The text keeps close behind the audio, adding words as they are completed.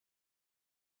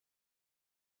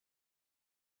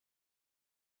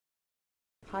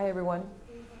Hi everyone.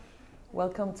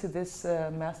 Welcome to this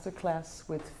masterclass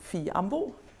with Phie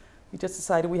Ambo. We just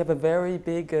decided we have a very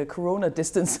big corona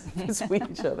distance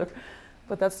between each other.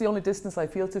 But that's the only distance I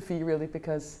feel to Phie, really,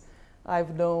 because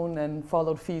I've known and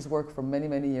followed Phie's work for many,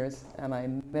 many years, and I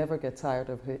never get tired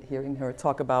of hearing her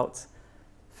talk about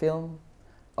film,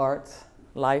 art,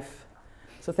 life.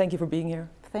 So thank you for being here.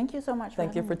 Thank you so much.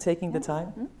 Thank you for taking the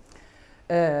time.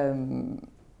 Mm-hmm.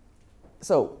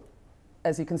 So,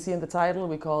 as you can see in the title,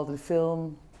 we call it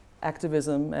film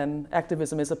activism, and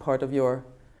activism is a part of your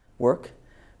work.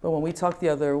 But when we talked the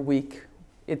other week,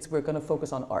 we're going to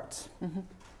focus on art. Mm-hmm.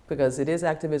 Because it is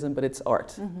activism, but it's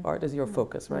art. Mm-hmm. Art is your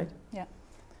focus, right?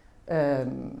 Yeah.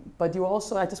 But you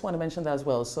also, I just want to mention that as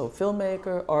well. So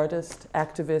filmmaker, artist,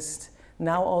 activist,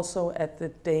 now also at the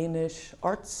Danish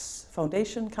Arts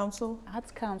Foundation Council. Arts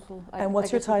Council. And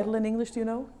what's your title in English, do you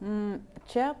know?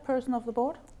 Chairperson of the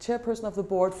board. Chairperson of the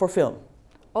board for film.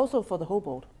 Also for the whole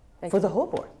board. Actually. For the whole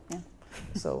board? Yeah.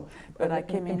 So, but I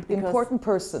came in because important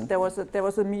person. There was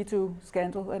a Me Too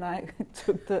scandal, and I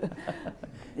took the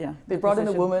They brought in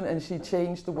a woman, and she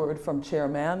changed the word from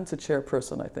chairman to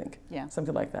chairperson, I think. Yeah.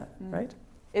 Something like that, right?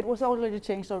 It was already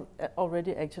changed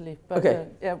already, actually. But,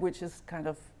 okay. Which is kind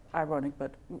of ironic,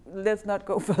 but let's not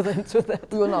go further into that.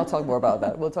 We will not talk more about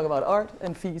that. We'll talk about art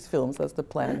and Phie's films. That's the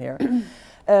plan here.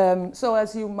 So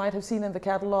as you might have seen in the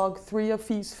catalog, 3 of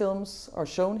Phie's films are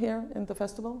shown here in the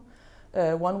festival.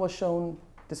 One was shown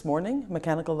this morning,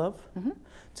 Mechanical Love. Mm-hmm.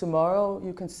 Tomorrow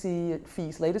you can see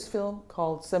Phie's latest film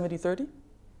called 70-30.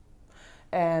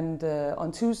 And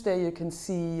on Tuesday you can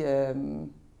see,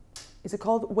 is it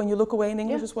called When You Look Away in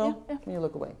English as well? Yeah. When You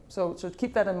Look Away. So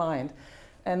keep that in mind.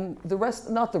 And the rest,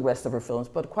 not the rest of her films,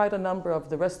 but quite a number of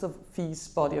the rest of Phie's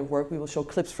body of work we will show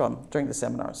clips from during the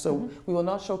seminar. So we will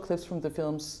not show clips from the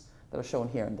films that are shown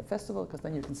here in the festival, because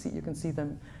then you can see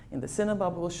them in the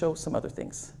cinema, but we'll show some other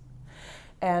things.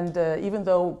 And even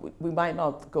though we might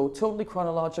not go totally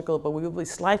chronological, but we will be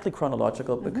slightly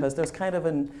chronological, because there's kind of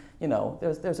an,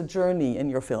 there's a journey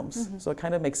in your films. So it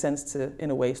kind of makes sense to,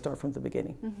 in a way, start from the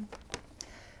beginning.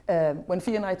 When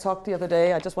Phie and I talked the other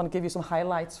day, I just want to give you some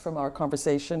highlights from our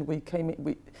conversation.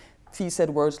 Phie said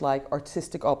words like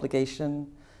artistic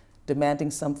obligation,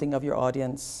 demanding something of your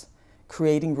audience,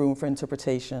 creating room for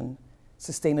interpretation,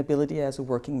 sustainability as a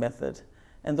working method.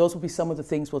 And those will be some of the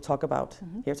things we'll talk about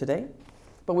here today.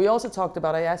 But we also talked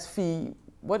about, I asked Phie,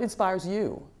 what inspires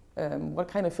you? What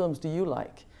kind of films do you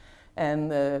like?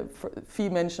 And Phie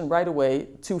mentioned right away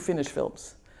 2 Finnish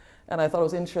films. And I thought it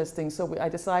was interesting, so I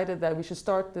decided that we should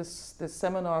start this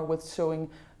seminar with showing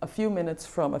a few minutes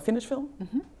from a Finnish film.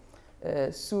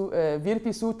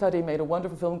 Virpi Suutari made a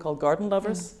wonderful film called Garden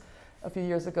Lovers a few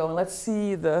years ago. And let's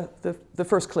see the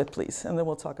first clip, please, and then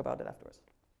we'll talk about it afterwards.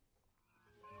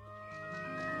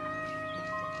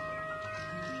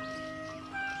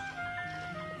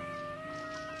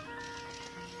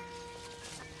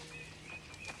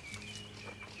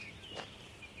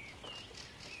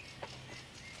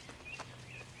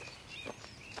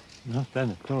 No,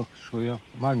 tänne tuoksuu jo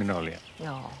magnolia.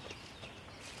 Joo.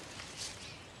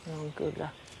 Ne on kyllä.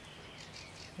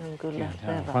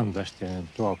 Tämä on fantastinen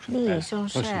tuoksu. Niin, se on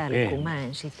sääli, kun mä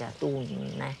en sitä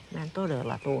tunne. Mä en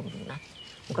todella tunne.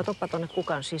 Mutta katsoppa tuonne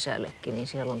kukan sisällekin, niin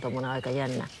siellä on tommonen aika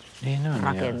jännä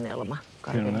rakennelma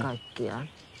kaiken kaikkiaan.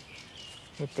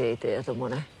 Eteitä ja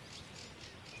tommonen.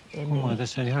 Mulla on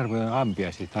tässä niin harvoja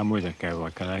ambiaisia tai muita käy,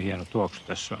 vaikka nämä hieno tuoksu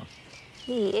tässä on.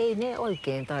 Niin, ei ne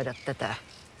oikein taida tätä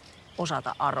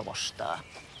osata arvostaa.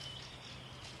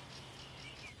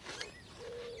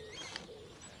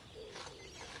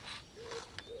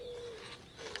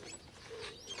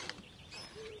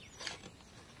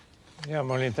 Joo,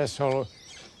 mä olin tässä ollut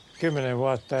 10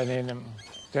 vuotta niin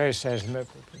töissä, ja sitten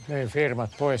myin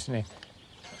firmat pois, niin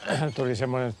tuli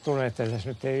semmoinen tunne, että tässä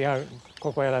nyt ei ihan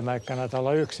koko elämää kannata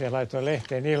olla yksin, ja laitoin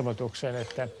lehteen ilmoituksen,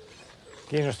 että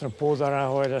kiinnostunut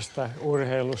puutarhanhoidosta,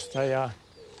 urheilusta ja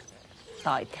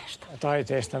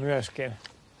taiteesta myöskin.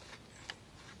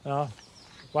 No,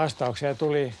 vastauksia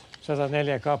tuli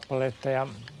 104 kappaletta, ja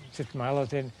sitten mä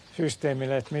aloitin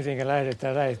systeemille, että miten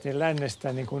lähdettiin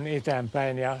lännestä niin kuin itään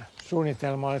päin, ja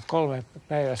suunnitelma on, että 3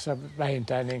 päivässä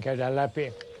vähintään niin käydään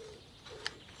läpi.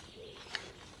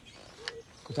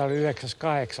 Kun tää oli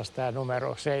 9.8. Tämä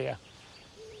numero se, ja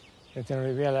nyt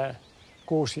oli vielä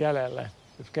 6 jäljellä.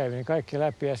 Kävin kaikki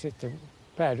läpi ja sitten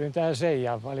päädyin tähän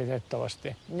Seijaan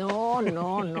valitettavasti.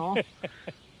 No.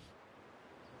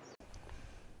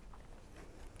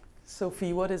 So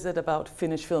Phie, what is it about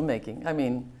Finnish filmmaking? I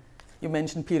mean, you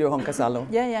mentioned Peter Honkasalo.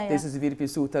 Yeah. This is Virpi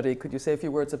Suutari. Could you say a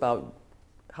few words about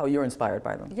how you're inspired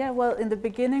by them? Yeah, well, in the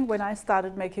beginning when I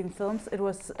started making films, it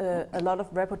was a lot of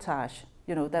reportage.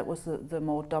 you know, that was the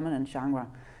more dominant genre.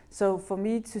 So for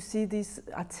me to see these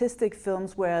artistic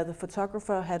films where the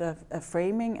photographer had a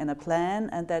framing and a plan,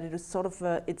 and that it was sort of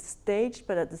it's staged,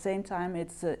 but at the same time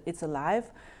it's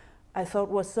alive, I thought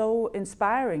was so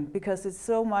inspiring, because it's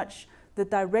so much the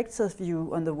director's view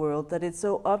on the world that it's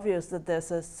so obvious that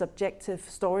there's a subjective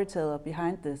storyteller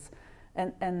behind this,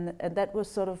 and that was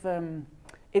sort of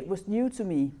it was new to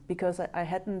me, because I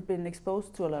hadn't been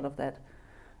exposed to a lot of that.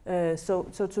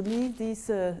 So to me,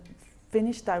 these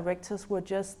Finnish directors were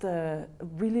just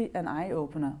really an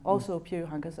eye-opener. Also Pia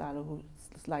Hankasalo,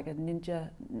 who's like a ninja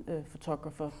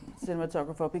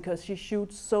cinematographer, because she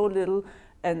shoots so little,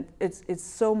 and it's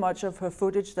so much of her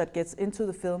footage that gets into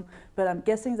the film. But I'm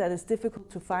guessing that it's difficult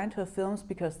to find her films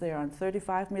because they are on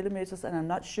 35 millimeters, and I'm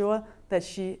not sure that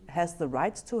she has the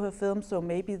rights to her films, so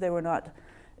maybe they were not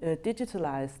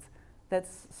digitalized.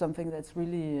 That's something that's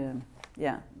really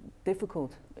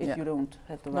difficult if you don't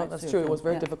have the rights. No, that's true. It was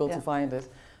very difficult to find it,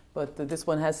 but this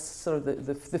one has sort of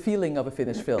the feeling of a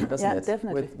Finnish film, doesn't it?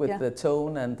 Definitely. With the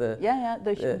tone and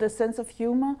the sense of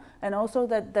humor, and also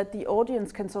that the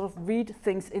audience can sort of read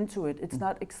things into it. It's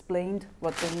not explained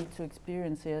what they need to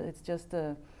experience here. It's just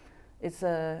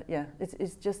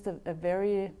it's just a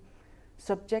very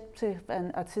subjective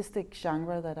and artistic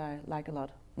genre that I like a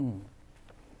lot.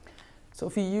 So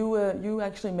Phie, you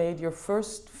actually made your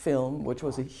first film, which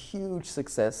was a huge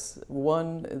success,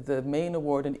 won the main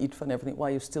award in IDFA and everything, while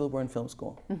you still were in film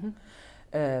school.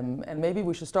 And maybe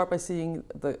we should start by seeing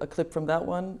a clip from that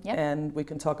one, and we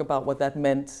can talk about what that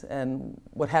meant and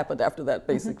what happened after that,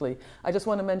 basically. I just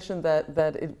want to mention that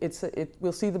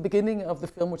we'll see the beginning of the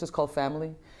film, which is called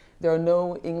Family. There are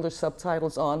no English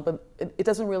subtitles on, but it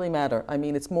doesn't really matter. I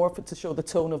mean, it's more to show the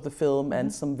tone of the film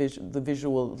and some the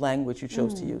visual language you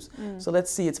chose to use. So let's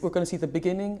see. We're going to see the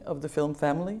beginning of the film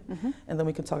Family, and then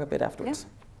we can talk a bit afterwards.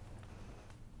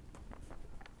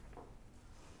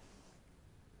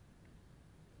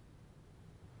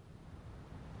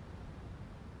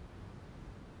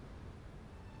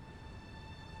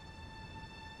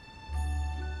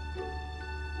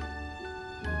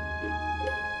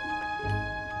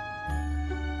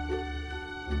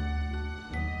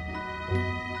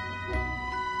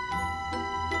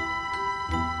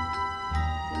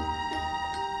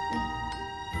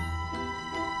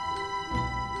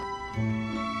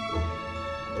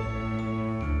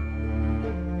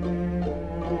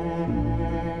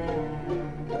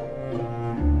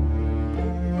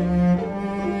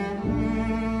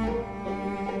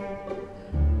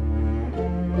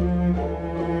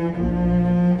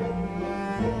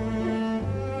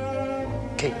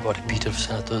 Hvor det Beatles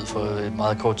er død for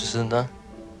meget kort tid siden der. Ej,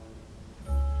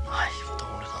 hvor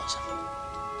dårligt altså.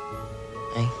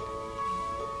 Ikke?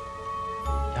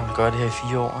 Jeg vil gøre det her i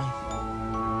 4 år, ikke?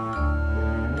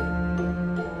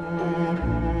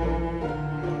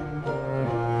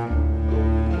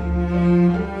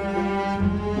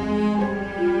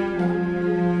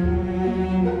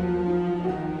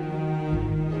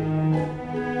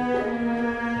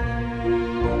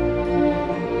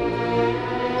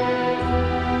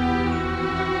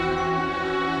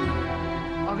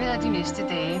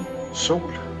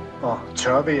 Sol og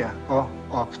tørvejr og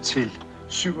op til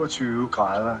 27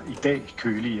 grader. I dag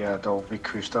kølige er dog ved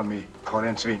kyster med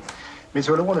pålandsvind.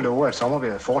 Meteorologerne lover, at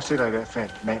sommervejret fortsætter i hvert fald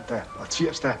mandag og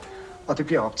tirsdag, og det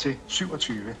bliver op til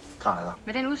 27 grader.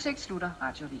 Med den udsigt slutter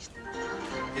radioavisen.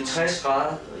 Det er 60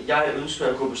 grader. Jeg ønsker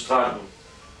at gå på stranden.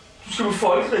 Du skal på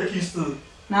folkeregistret.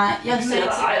 Nej, jeg sagde til...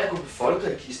 Ej, jeg går på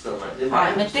folkeregistret, mand.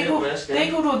 Nej, men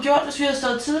det kunne du have gjort, hvis vi havde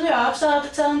stået tidligere op, så havde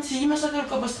det taget en time, og så kan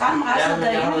du gå på stranden resten af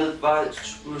dagen. Jeg har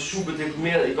været super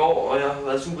deprimeret i går, og jeg har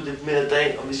været super deprimeret i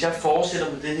dag, og hvis jeg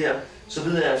fortsætter med det her, så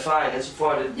ved jeg erfaring, at så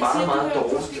får jeg det meget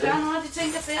dårligt. Du skal gøre nogle af de ting,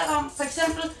 jeg beder dig om, for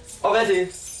eksempel... Og hvad er det?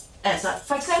 Altså,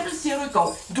 for eksempel siger du i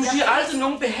går... Du siger aldrig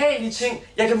nogen behagelige ting.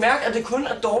 Jeg kan mærke, at det kun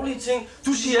er dårlige ting.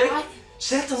 Du siger ikke,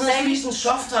 sæt dig ned og spis en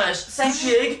softice. Du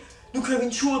siger ikke, nu kører vi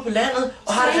en tur på landet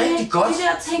og har det rigtig godt. De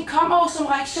der ting kommer jo som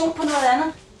reaktion på noget andet.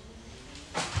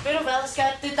 Ved du hvad,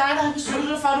 skat? Det er dig, der har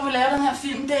besluttet for, at du vil lave den her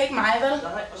film. Det er ikke mig, vel?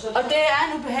 Nej, og det er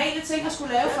en ubehagelig ting at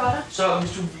skulle lave for dig. Så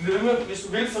hvis du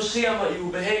vil forsere mig i en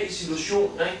ubehagelig situation,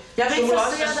 ikke? Jeg vil ikke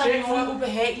forsere dig i nogen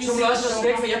ubehagelig situation. Så må du også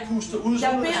respekt for, at jeg puster ud.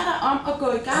 Jeg beder dig om at gå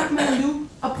i gang med nu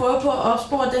og prøve på at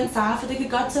opspore den fare, for det kan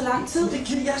godt tage lang tid. Det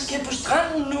kan jeg skal på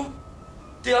stranden nu.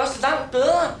 Det er også langt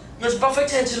bedre. Men hvorfor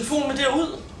ikke tage en telefon med derud?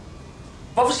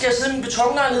 Hvorfor skal jeg sidde i min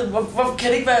betonlejlighed? Hvorfor kan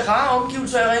det ikke være rare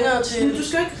omgivelser, jeg ringer til? Men du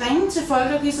skal ikke ringe til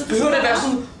folkeregistret. Behøver det være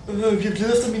sådan, vi har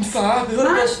blevet efter min far? Behøver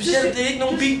det være specielt? Det er ikke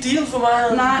nogen big deal for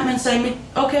mig. Nej, men Sami,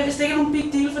 okay, hvis det ikke er nogen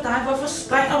big deal for dig, hvorfor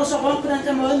springer du så rundt på den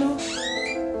der måde nu?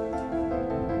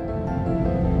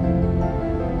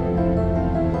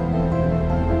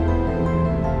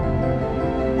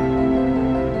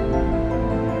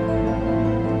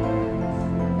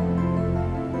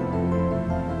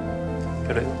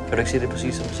 Kan du ikke sige det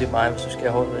præcis som til mig, hvis du skal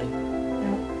have holdet af?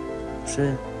 Jo. Se.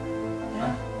 Ja.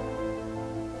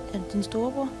 Er det din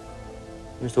storebror?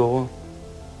 Min storebror.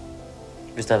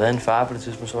 Hvis der havde været en far på det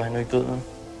tidspunkt, så var han jo ikke død nu.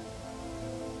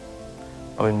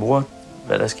 Og min mor,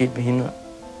 hvad der er sket med hende.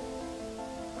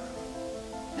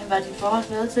 Men var dit forhold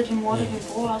bedre til din mor, da din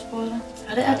bror også boede der?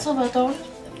 Har det altid været dårligt?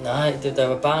 Nej, da jeg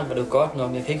var barn, var det jo godt nok,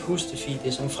 men jeg kan ikke huske det, Phie. Det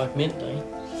er sådan fragmenter, ikke?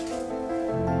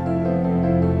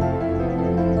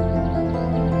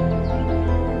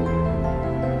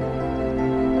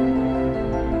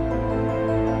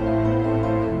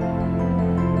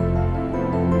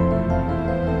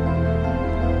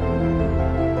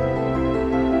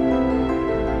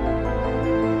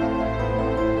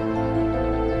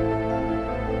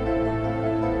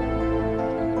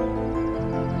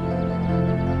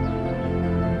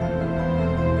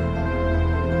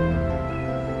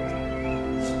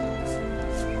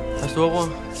 Storebror.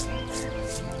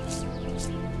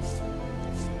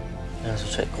 Jeg er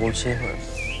totalt groet til, men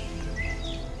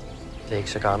det er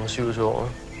ikke så gammel, 27 år.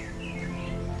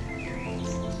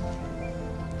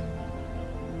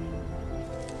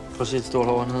 Prøv at se et stort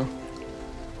hår hernede.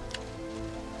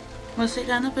 Må jeg se et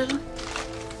andet billede?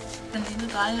 Den ligner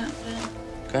dig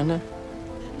her. Gør han det?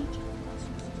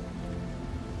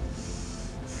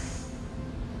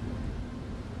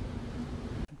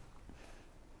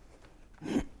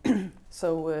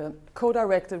 So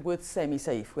co-directed with Sami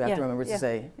Saif, we have to remember to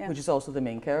say, which is also the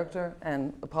main character.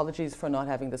 And apologies for not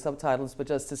having the subtitles, but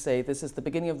just to say this is the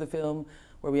beginning of the film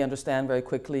where we understand very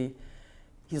quickly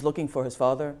he's looking for his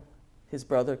father. His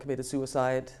brother committed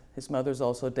suicide. His mother's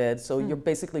also dead. So you're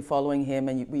basically following him,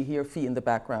 and we hear Phie in the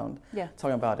background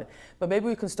talking about it. But maybe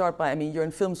we can start by, I mean, you're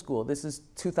in film school. This is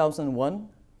 2001.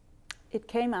 It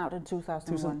came out in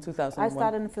 2001. 2001. I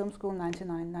started in film school in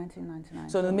 1999.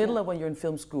 So in the middle of when you're in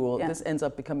film school, this ends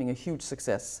up becoming a huge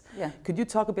success. Yeah. Could you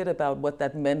talk a bit about what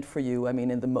that meant for you? I mean,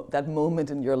 in that moment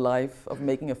in your life of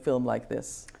making a film like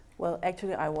this. Well,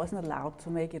 actually, I wasn't allowed to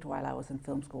make it while I was in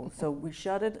film school. So we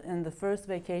shot it in the first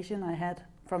vacation I had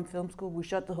from film school. We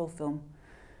shot the whole film.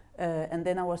 And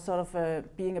then I was sort of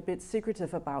being a bit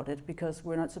secretive about it because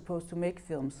we're not supposed to make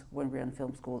films when we're in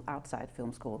film school, outside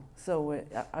film school. So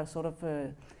I sort of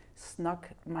snuck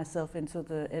myself into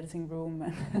the editing room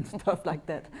and stuff like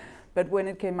that. But when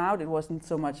it came out, it wasn't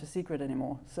so much a secret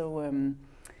anymore. So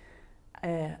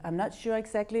I'm not sure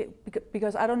exactly,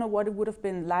 because I don't know what it would have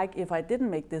been like if I didn't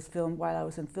make this film while I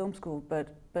was in film school. But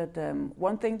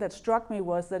one thing that struck me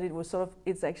was that it was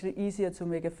it's actually easier to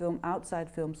make a film outside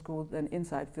film school than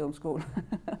inside film school.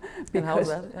 And how is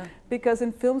that? Yeah. Because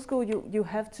in film school you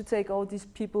have to take all these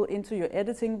people into your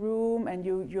editing room, and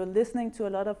you're listening to a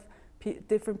lot of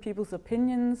different people's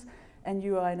opinions, and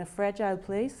you are in a fragile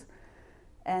place.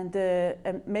 And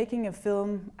making a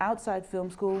film outside film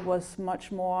school was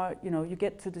much more, you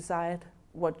get to decide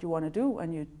what you want to do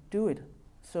and you do it.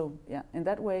 So yeah, in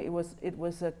that way it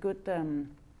was a good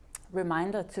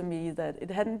reminder to me that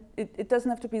it doesn't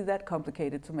have to be that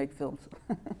complicated to make films.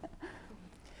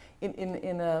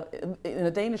 In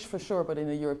a Danish for sure, but in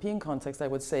a European context, I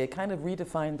would say it kind of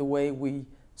redefined the way we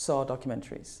saw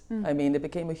documentaries. I mean, it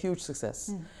became a huge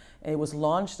success. And it was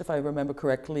launched, if I remember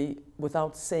correctly,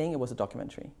 without saying it was a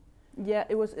documentary. Yeah,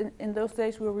 it was in those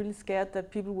days we were really scared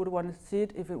that people would want to see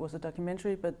it if it was a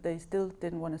documentary, but they still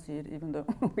didn't want to see it, even though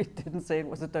we didn't say it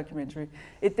was a documentary.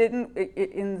 It didn't,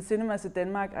 in the cinemas in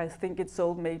Denmark, I think it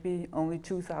sold maybe only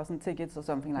 2,000 tickets or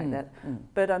something like that.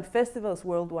 But on festivals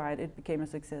worldwide, it became a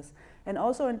success. And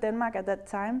also in Denmark at that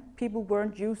time, people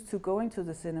weren't used to going to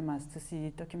the cinemas to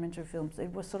see documentary films.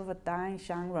 It was sort of a dying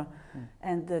genre.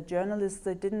 And the journalists,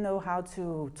 they didn't know how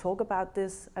to talk about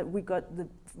this. We got the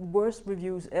worst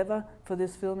reviews ever for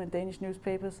this film in Danish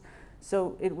newspapers.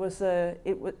 So it was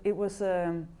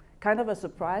kind of a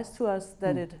surprise to us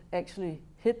that it actually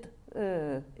hit.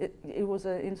 It was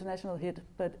an international hit,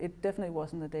 but it definitely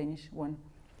wasn't a Danish one.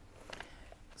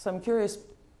 So I'm curious,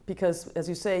 because as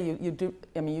you say,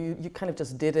 you kind of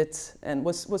just did it. And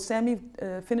was Sami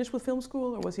finished with film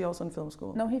school, or was he also in film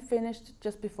school? No, he finished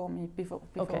just before me, before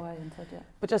I entered. Yeah.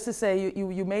 But just to say,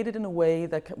 you made it in a way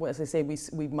that, well, as I say,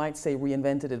 we might say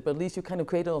reinvented it, but at least you kind of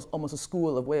created almost a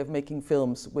school, a way of making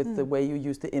films with the way you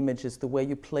used the images, the way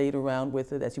you played around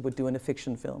with it as you would do in a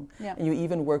fiction film. Yeah. And you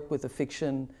even worked with a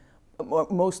fiction,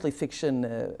 mostly fiction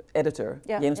editor,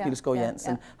 Jens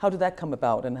Jensen. How did that come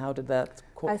about, and how did that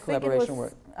collaboration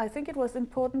work? I think it was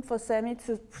important for Sami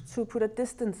to put a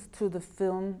distance to the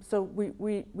film. So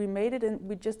we made it, and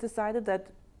we just decided that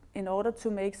in order to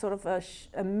make sort of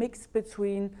a mix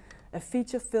between a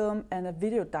feature film and a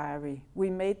video diary, we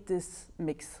made this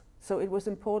mix. So it was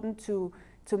important to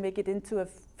to make it into a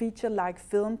feature-like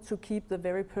film to keep the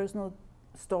very personal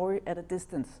story at a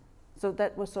distance. So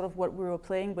that was sort of what we were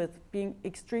playing with, being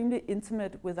extremely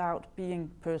intimate without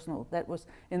being personal. That was,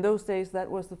 in those days,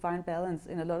 that was the fine balance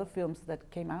in a lot of films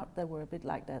that came out that were a bit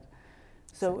like that.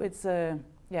 So it's,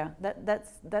 yeah,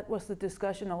 that was the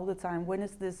discussion all the time. When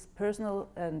is this personal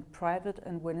and private,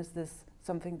 and when is this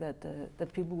something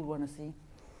that people would want to see?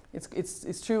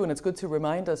 It's true, and it's good to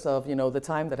remind us of, you know, the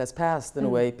time that has passed in a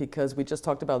way, because we just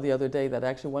talked about the other day that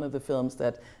actually one of the films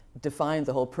that defined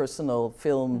the whole personal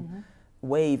film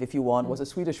wave, if you want, was a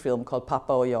Swedish film called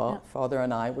Pappa och jag, Father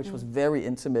and I, which was very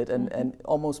intimate and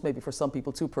almost maybe for some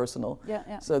people too personal.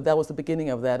 So that was the beginning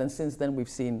of that, and since then we've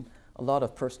seen a lot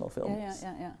of personal films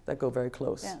that go very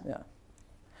close.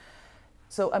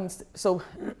 So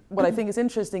what I think is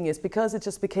interesting is because it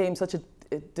just became such a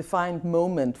defined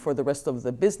moment for the rest of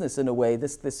the business in a way,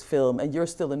 this film, and you're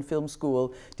still in film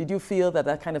school, did you feel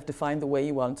that kind of defined the way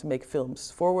you wanted to make films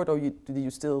forward, or did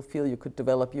you still feel you could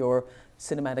develop your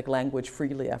cinematic language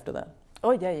freely after that?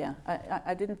 Oh yeah.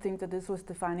 I didn't think that this was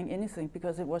defining anything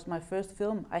because it was my first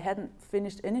film. I hadn't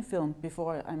finished any film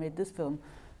before I made this film.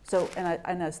 So,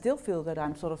 and I still feel that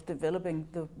I'm sort of developing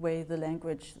the way, the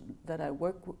language that I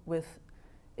work with.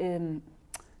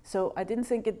 So I didn't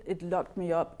think it locked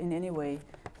me up in any way.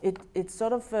 It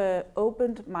sort of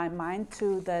opened my mind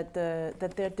to that there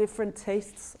are different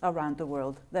tastes around the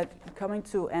world. That coming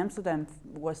to Amsterdam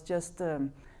was just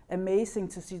amazing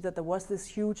to see that there was this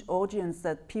huge audience,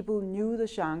 that people knew the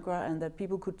genre and that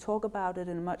people could talk about it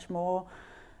in a much more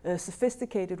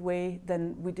sophisticated way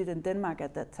than we did in Denmark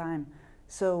at that time.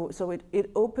 So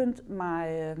it opened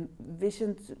my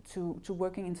vision to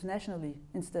working internationally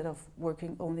instead of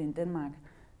working only in Denmark,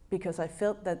 because I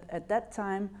felt that at that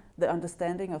time the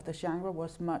understanding of the genre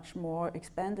was much more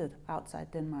expanded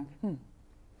outside Denmark.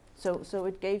 So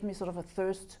it gave me sort of a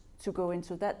thirst to go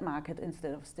into that market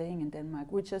instead of staying in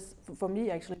Denmark, which has for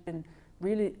me actually been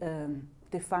really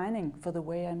defining for the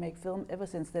way I make film ever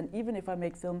since then. Even if I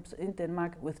make films in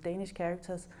Denmark with Danish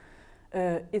characters,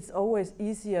 it's always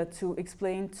easier to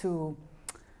explain to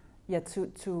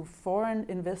foreign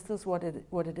investors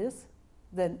what it is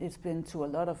than it's been to a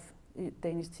lot of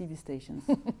Danish TV stations.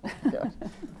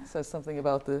 Says something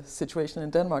about the situation in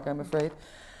Denmark, I'm afraid.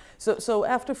 So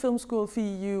after film school,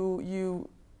 Phie,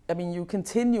 you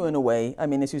continue in a way. I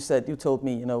mean, as you said, you told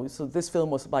me, you know, so this film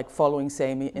was like following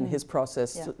Sami in his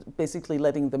process, so basically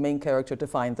letting the main character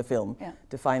define the film,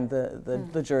 define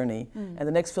the journey. And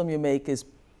the next film you make is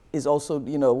also,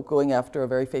 you know, going after a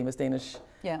very famous Danish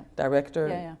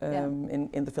director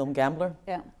in the film Gambler.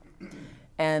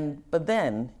 But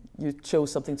then you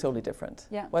chose something totally different.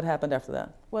 What happened after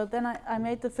that? Well, then I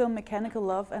made the film Mechanical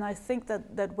Love, and I think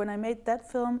that when I made that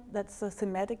film, that's a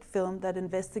thematic film that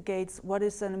investigates what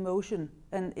is an emotion,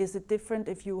 and is it different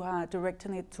if you are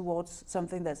directing it towards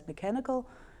something that's mechanical,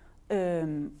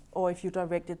 or if you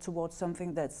direct it towards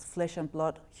something that's flesh and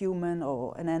blood, human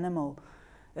or an animal.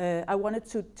 I wanted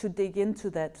to dig into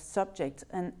that subject,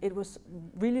 and it was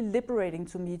really liberating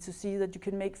to me to see that you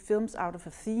can make films out of a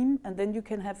theme, and then you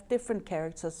can have different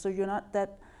characters, so you're not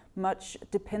that much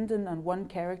dependent on one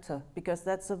character, because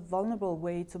that's a vulnerable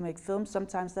way to make films.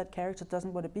 Sometimes that character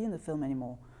doesn't want to be in the film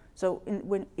anymore. So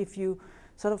if you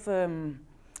sort of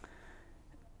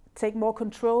take more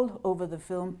control over the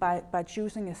film by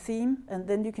choosing a theme, and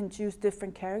then you can choose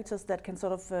different characters that can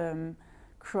sort of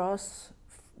cross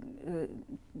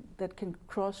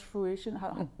fruition.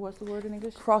 What's the word in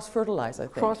English? Cross-fertilize, I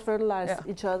think. Cross-fertilize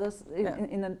each other's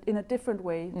in a different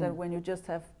way than when you just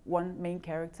have one main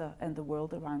character and the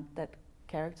world around that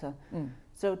character.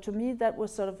 So to me, that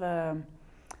was sort of a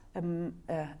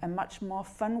much more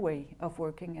fun way of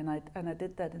working, and I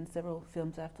did that in several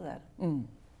films after that.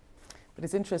 But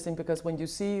it's interesting because when you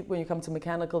come to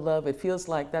Mechanical Love, it feels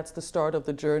like that's the start of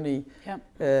the journey.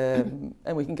 And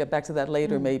we can get back to that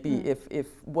later, maybe if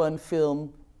one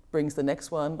film brings the next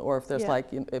one, or if there's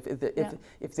like, you know,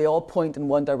 if they all point in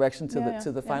one direction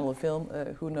to the final film,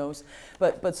 who knows?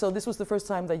 But so this was the first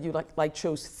time that you like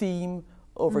chose theme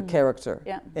over character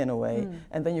in a way,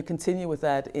 and then you continue with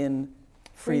that in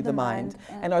Free the Mind.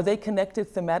 And are they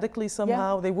connected thematically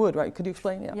somehow? They would, right? Could you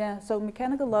explain? Yeah. So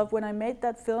Mechanical Love, when I made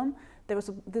that film, there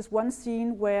was this one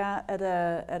scene where at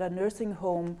a nursing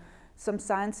home, some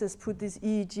scientists put these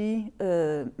EEG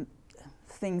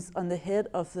things on the head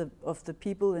of the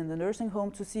people in the nursing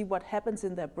home to see what happens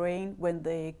in their brain when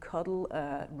they cuddle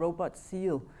a robot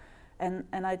seal. And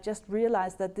I just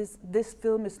realized that this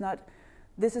film is not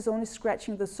this is only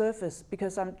scratching the surface,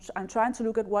 because I'm trying to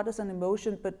look at what is an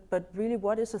emotion, but really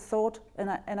what is a thought,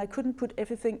 and I couldn't put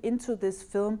everything into this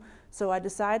film, so I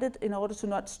decided, in order to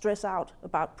not stress out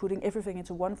about putting everything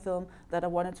into one film, that I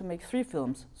wanted to make 3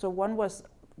 films. So one was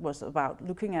about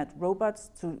looking at robots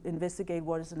to investigate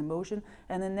what is an emotion,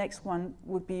 and the next one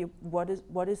would be what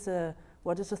is a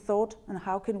thought, and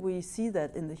how can we see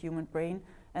that in the human brain,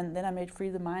 and then I made Free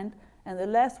the Mind, and the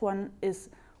last one is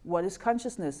what is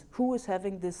consciousness? Who is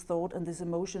having this thought and this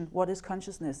emotion? What is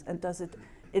consciousness? And does it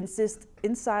exist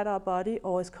inside our body,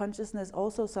 or is consciousness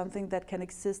also something that can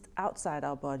exist outside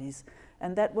our bodies?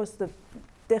 And that was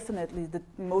definitely the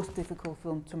most difficult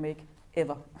film to make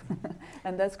ever.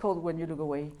 And that's called When You Look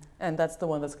Away. And that's the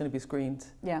one that's going to be screened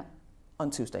on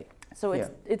Tuesday. So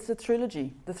it's a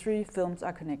trilogy. The 3 films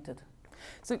are connected.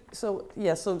 So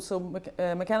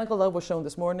Mechanical Love was shown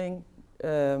this morning.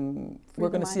 We're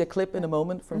going to see a clip in a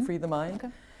moment from Free the Mind. Okay.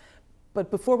 But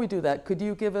before we do that, could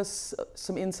you give us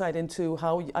some insight into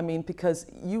how, I mean, because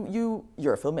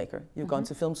you're a filmmaker, you've gone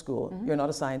to film school, you're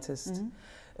not a scientist.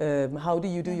 How do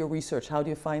you do your research? How do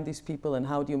you find these people, and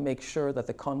how do you make sure that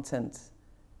the content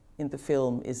in the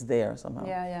film is there somehow?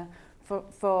 Yeah.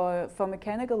 For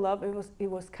Mechanical Love, it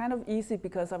was kind of easy,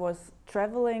 because I was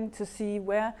traveling to see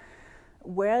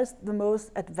where's the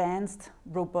most advanced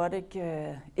robotic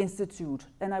institute,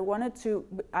 and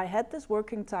I had this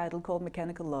working title called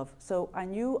Mechanical Love, so I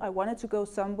knew I wanted to go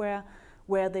somewhere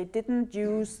where they didn't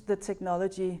use the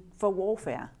technology for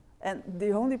warfare, and the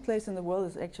only place in the world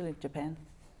is actually Japan.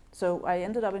 So I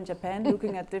ended up in Japan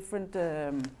looking at different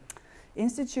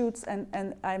institutes,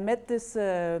 and I met this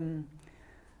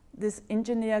this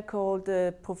engineer called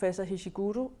Professor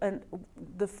Hishiguro, and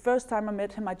the first time I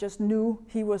met him, I just knew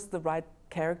he was the right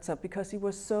character, because he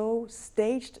was so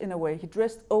staged in a way. He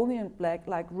dressed only in black,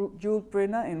 like Yul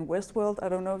Brynner in Westworld. I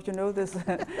don't know if you know this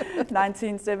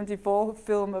 1974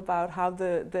 film about how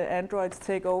the androids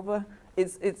take over.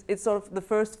 It's sort of the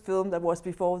first film that was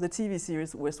before the TV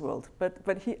series Westworld. But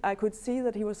I could see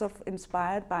that he was sort of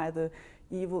inspired by the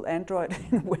evil android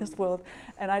in Westworld,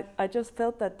 and I just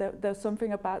felt that there's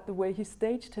something about the way he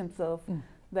staged himself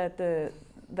that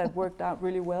worked out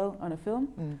really well on a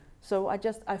film. So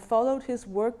I followed his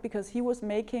work, because he was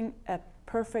making a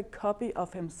perfect copy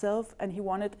of himself, and he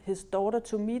wanted his daughter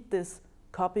to meet this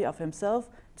copy of himself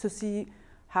to see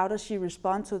how does she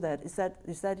respond to that. Is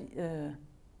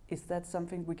that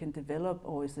something we can develop,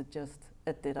 or is it just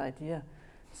a dead idea?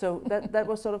 So that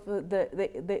was sort of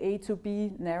the A to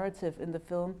B narrative in the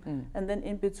film, and then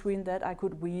in between that I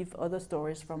could weave other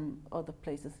stories from other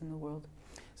places in the world.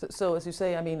 So as you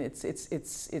say, I mean, it's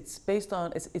based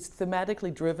on, it's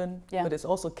thematically driven, but it's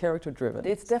also character driven.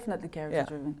 It's definitely character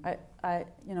driven.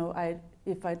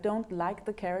 If I don't like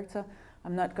the character,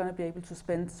 I'm not going to be able to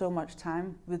spend so much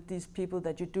time with these people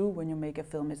that you do when you make a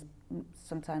film. It's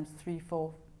sometimes 3,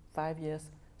 4, 5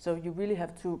 years. So you really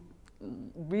have to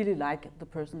really like the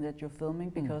person that you're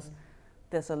filming, because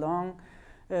there's a long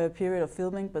period of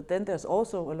filming, but then there's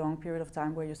also a long period of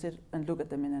time where you sit and look at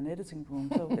them in an editing room.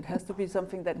 So it has to be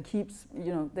something that keeps,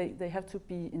 they have to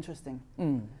be interesting.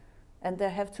 And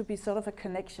there have to be sort of a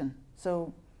connection.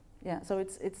 So so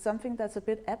it's something that's a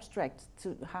bit abstract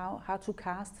to how to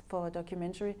cast for a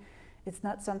documentary. It's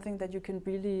not something that you can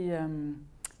really,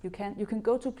 you can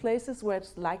go to places where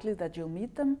it's likely that you'll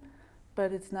meet them,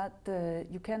 but it's not,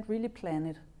 you can't really plan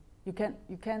it. You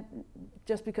can't,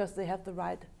 just because they have the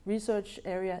right research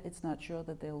area, it's not sure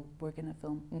that they'll work in a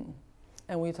film.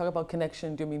 And when you talk about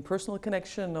connection, do you mean personal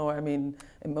connection, or I mean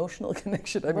emotional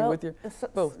connection? I mean with your,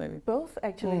 both maybe? Both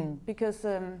actually, because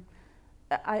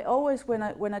I always,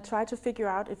 when I try to figure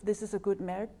out if this is a good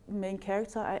main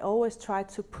character, I always try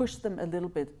to push them a little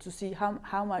bit to see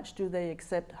how much do they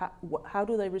accept, how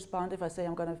do they respond if I say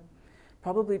I'm going to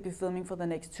probably be filming for the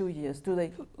next 2 years. Do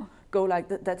they go like,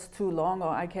 that's too long, or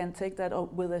I can't take that, or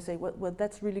will they say, well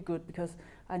that's really good because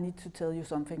I need to tell you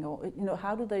something, or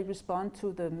how do they respond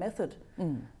to the method?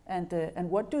 And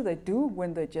what do they do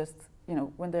when they just,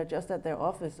 when they're just at their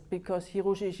office? Because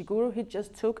Hiroshi Ishiguro, he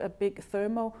just took a big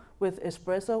thermo with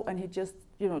espresso and he just,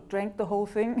 drank the whole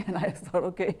thing. And I thought,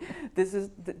 okay, this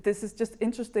is just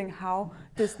interesting how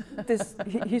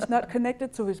he's not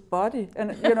connected to his body.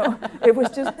 And, it was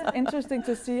just interesting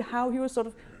to see how he was sort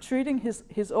of treating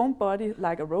his own body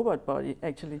like a robot body,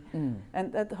 actually.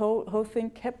 And that whole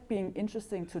thing kept being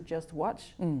interesting to just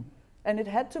watch. And it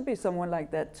had to be someone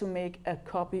like that to make a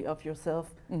copy of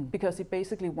yourself, because he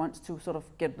basically wants to sort of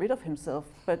get rid of himself,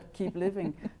 but keep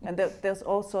living. And there's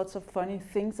all sorts of funny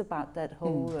things about that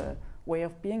whole way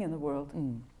of being in the world.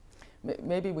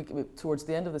 Maybe towards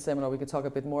the end of the seminar we could talk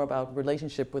a bit more about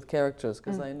relationship with characters,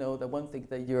 because I know that one thing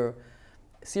that you're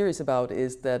serious about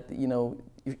is that, you know,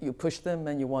 you push them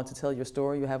and you want to tell your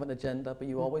story, you have an agenda, but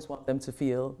you always want them to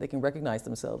feel they can recognize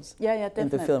themselves in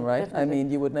the film, right? Definitely. I mean,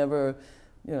 you would never,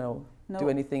 you know, do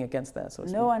anything against that, so to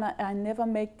speak. No, and I never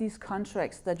make these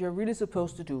contracts that you're really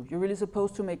supposed to do. You're really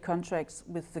supposed to make contracts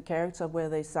with the character where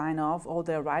they sign off all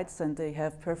their rights and they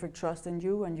have perfect trust in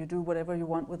you and you do whatever you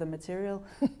want with the material.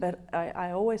 But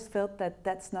I always felt that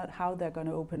that's not how they're going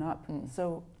to open up.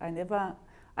 So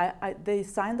they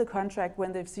sign the contract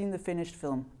when they've seen the finished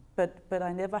film. But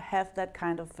I never have that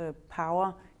kind of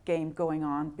power game going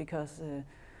on, because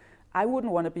I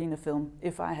wouldn't want to be in a film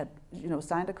if I had, you know,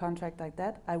 signed a contract like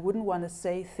that. I wouldn't want to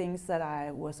say things that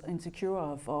I was insecure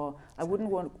of, or I wouldn't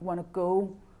want to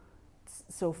go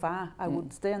so far. I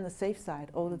would stay on the safe side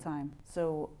all the time.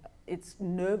 So it's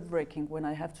nerve-wracking when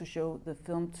I have to show the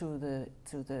film to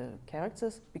the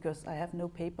characters, because I have no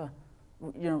paper.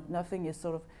 You know, nothing is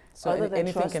sort of. So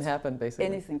anything can happen, basically.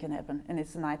 Anything can happen, and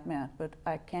it's a nightmare. But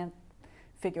I can't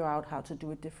figure out how to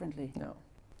do it differently. No,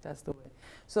 that's the way.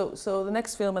 So the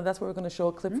next film, and that's what we're going to show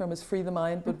a clip from, is Free the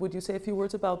Mind. But would you say a few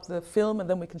words about the film, and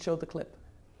then we can show the clip,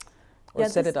 or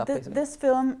set it up? Basically. This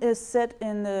film is set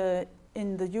in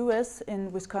the U.S.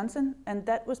 in Wisconsin, and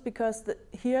that was because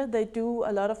here they do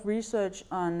a lot of research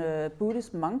on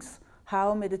Buddhist monks,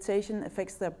 how meditation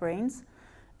affects their brains.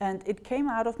 And it came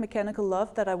out of Mechanical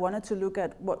Love that I wanted to look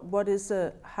at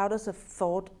how does a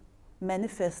thought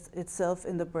manifest itself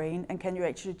in the brain, and can you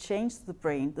actually change the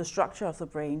brain, the structure of the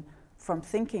brain, from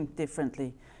thinking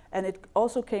differently. And it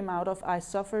also came out of, I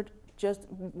suffered just,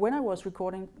 when I was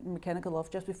recording Mechanical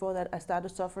Love, just before that, I started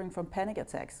suffering from panic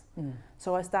attacks.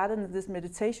 So I started in this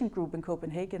meditation group in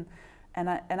Copenhagen, and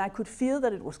I could feel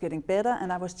that it was getting better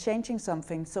and I was changing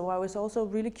something. So I was also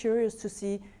really curious to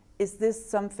see, is this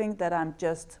something that I'm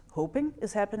just hoping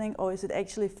is happening, or is it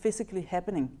actually physically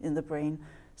happening in the brain?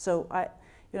 So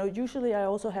usually I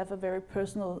also have a very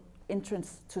personal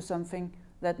entrance to something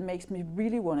that makes me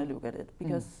really want to look at it,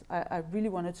 because I really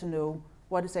wanted to know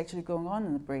what is actually going on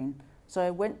in the brain. So I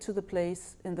went to the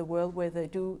place in the world where they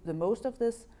do the most of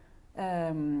this,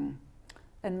 and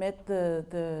met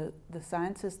the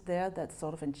scientist there that's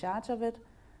sort of in charge of it,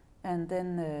 and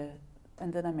then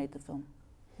I made the film.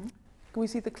 Can we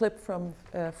see the clip from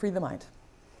Free the Mind?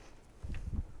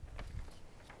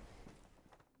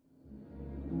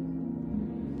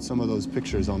 Some of those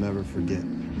pictures I'll never forget.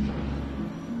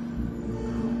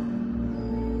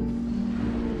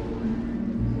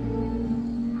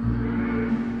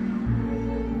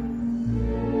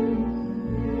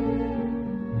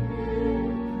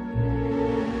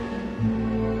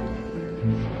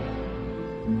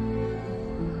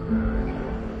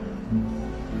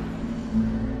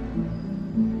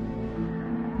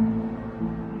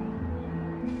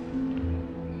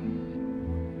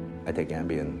 I take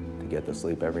Ambien to get to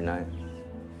sleep every night.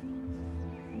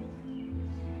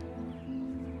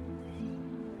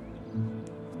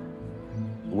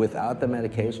 Without the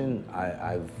medication,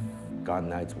 I've gone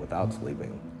nights without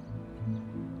sleeping.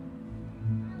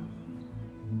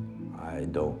 I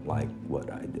don't like what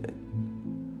I did.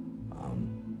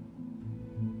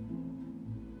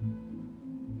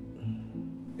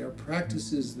 There are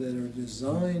practices that are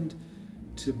designed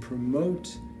to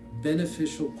promote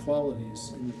beneficial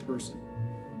qualities in the person.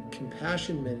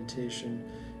 Compassion meditation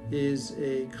is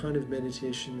a kind of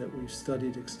meditation that we've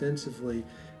studied extensively,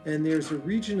 and there's a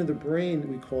region of the brain that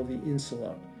we call the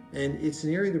insula, and it's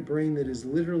an area of the brain that is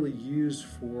literally used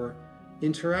for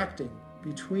interacting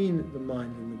between the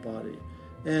mind and the body.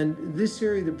 And this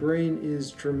area of the brain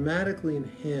is dramatically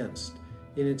enhanced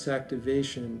in its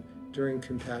activation during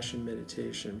compassion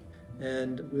meditation,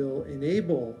 and will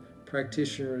enable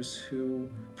practitioners who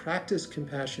practice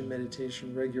compassion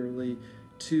meditation regularly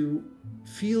to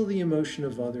feel the emotion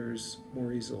of others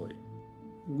more easily.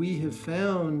 We have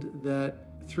found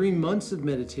that 3 months of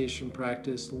meditation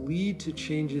practice lead to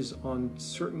changes on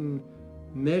certain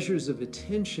measures of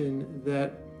attention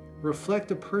that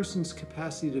reflect a person's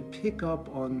capacity to pick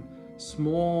up on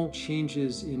small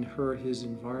changes in her or his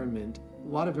environment. A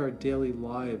lot of our daily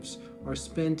lives are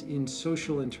spent in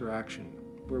social interaction,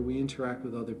 where we interact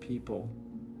with other people.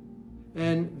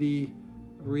 And the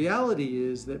reality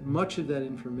is that much of that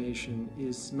information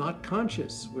is not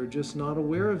conscious. We're just not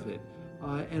aware of it.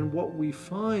 And what we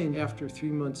find after 3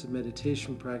 months of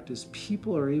meditation practice,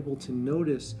 people are able to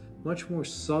notice much more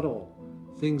subtle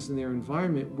things in their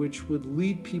environment, which would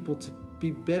lead people to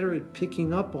be better at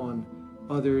picking up on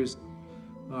others.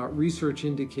 Research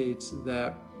indicates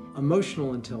that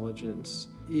emotional intelligence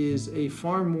is a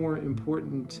far more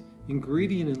important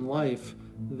ingredient in life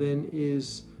than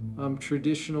is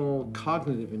traditional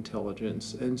cognitive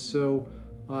intelligence. And so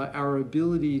our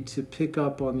ability to pick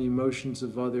up on the emotions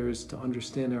of others, to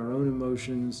understand our own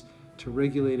emotions, to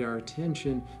regulate our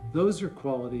attention, those are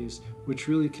qualities which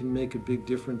really can make a big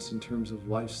difference in terms of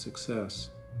life success.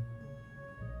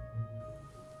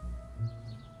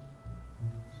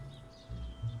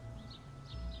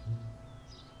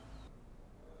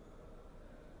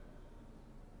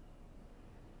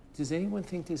 Does anyone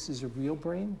think this is a real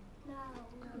brain? No.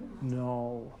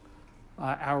 No.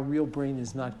 Our real brain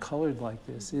is not colored like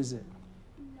this, is it?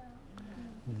 No.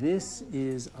 This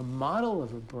is a model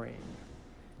of a brain.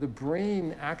 The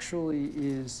brain actually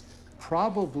is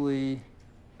probably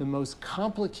the most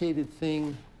complicated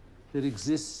thing that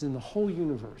exists in the whole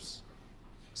universe.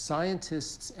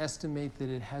 Scientists estimate that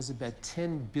it has about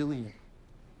 10 billion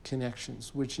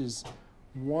connections, which is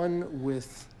one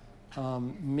with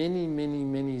many, many,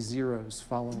 many zeros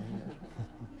following it.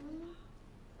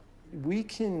 We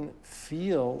can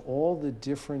feel all the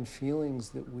different feelings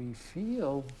that we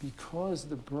feel because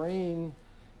the brain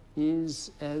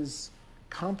is as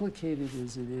complicated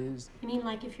as it is. You mean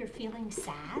like if you're feeling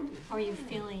sad or you're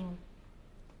feeling,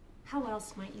 how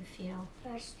else might you feel?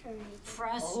 Frustrated.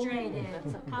 Frustrated.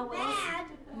 Oh. How else?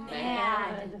 Mad.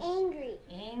 Mad. Angry.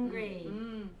 Angry.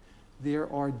 Mm.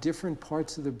 There are different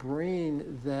parts of the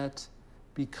brain that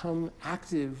become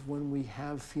active when we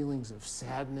have feelings of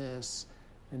sadness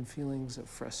and feelings of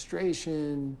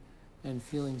frustration and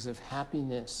feelings of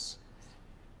happiness.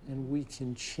 And we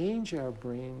can change our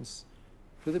brains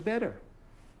for the better.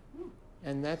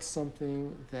 And that's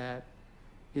something that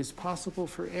is possible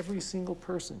for every single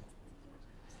person.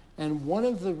 And one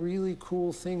of the really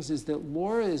cool things is that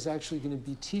Laura is actually going to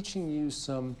be teaching you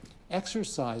some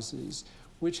exercises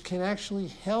which can actually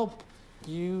help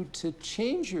you to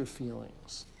change your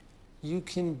feelings. You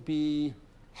can be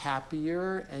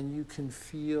happier and you can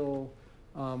feel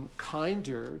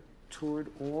kinder toward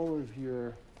all of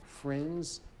your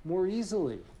friends more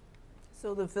easily.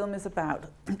 So the film is about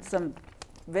some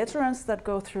veterans that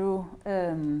go through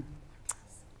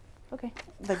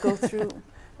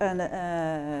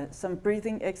some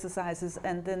breathing exercises,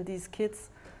 and then these kids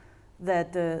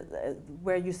that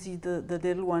where you see the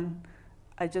little one.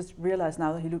 I just realized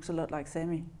now that he looks a lot like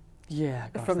Sami. Yeah,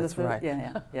 gosh, from that's the film. right.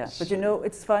 Yeah. But you know,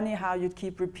 it's funny how you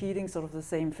keep repeating sort of the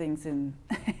same things in.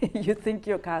 You think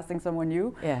you're casting someone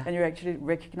new, and you're actually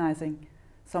recognizing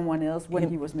someone else when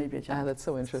he was maybe a child. That's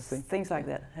so interesting. Things like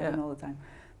that happen all the time.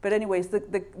 But anyways,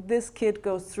 this kid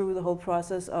goes through the whole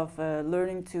process of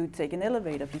learning to take an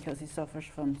elevator because he suffers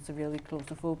from severely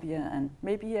claustrophobia, and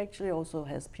maybe he actually also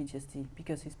has PTSD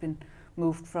because he's been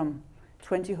moved from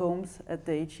 20 homes at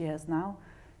the age he has now.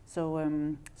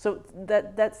 So,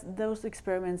 those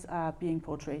experiments are being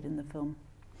portrayed in the film.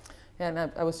 Yeah,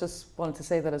 and I was just wanted to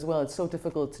say that as well. It's so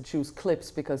difficult to choose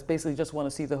clips because basically you just want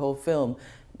to see the whole film.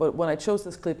 But when I chose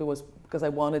this clip, it was because I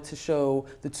wanted to show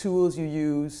the tools you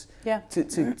use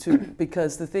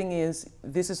because the thing is,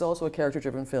 this is also a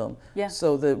character-driven film. Yeah.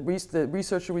 So the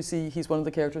researcher we see, he's one of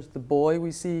the characters, the boy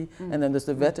we see, and then there's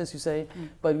the vet, as you say.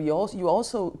 But you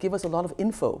also give us a lot of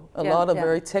info, a lot of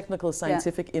very technical,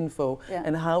 scientific info,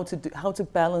 and how to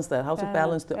balance that, how to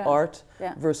balance the art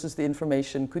versus the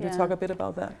information. Could you talk a bit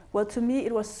about that? Well, to me,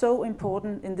 it was so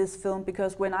important in this film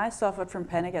because when I suffered from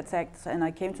panic attacks and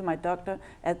I came to my doctor,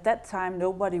 at that time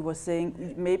nobody was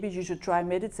saying maybe you should try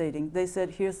meditating. They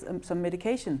said here's some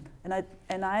medication,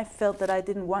 and I felt that I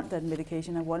didn't want that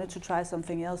medication. I wanted to try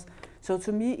something else. So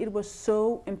to me, it was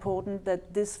so important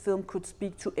that this film could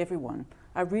speak to everyone.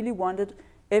 I really wanted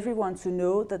everyone to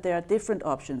know that there are different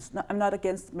options. No, I'm not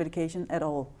against medication at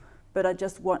all, but I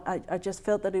just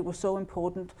felt that it was so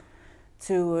important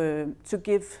to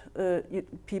give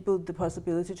people the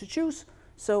possibility to choose.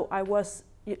 So I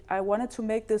wanted to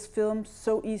make this film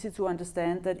so easy to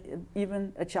understand that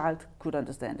even a child could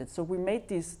understand it. So we made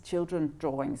these children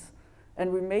drawings,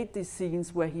 and we made these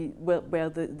scenes where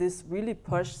this really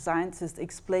posh scientist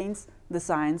explains the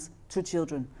science to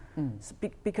children. So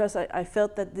because I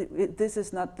felt that this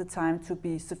is not the time to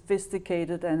be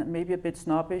sophisticated and maybe a bit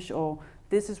snobbish, or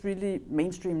this is really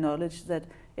mainstream knowledge that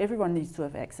everyone needs to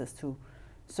have access to.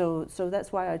 So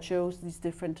that's why I chose these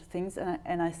different things,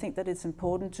 and I think that it's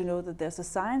important to know that there's a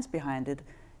science behind it.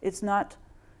 It's not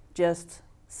just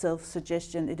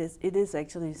self-suggestion. It is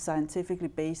actually scientifically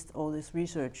based, all this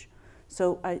research.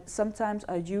 So sometimes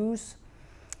I use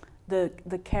the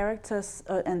characters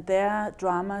and their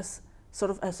dramas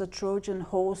sort of as a Trojan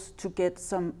horse to get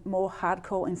some more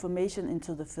hardcore information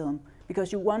into the film,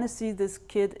 because you want to see this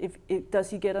kid, does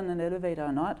he get on an elevator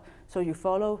or not? So you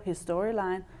follow his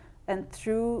storyline. And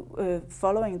through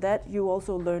following that, you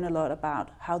also learn a lot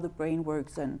about how the brain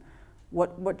works and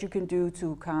what you can do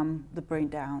to calm the brain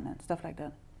down and stuff like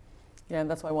that. Yeah, and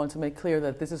that's why I want to make clear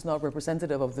that this is not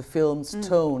representative of the film's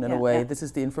tone in a way. Yeah. This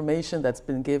is the information that's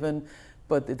been given,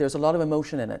 but there's a lot of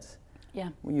emotion in it.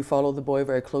 Yeah. When you follow the boy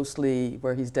very closely,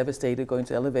 where he's devastated going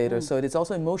to elevator, so it is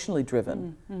also emotionally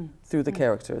driven through the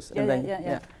characters. Yeah,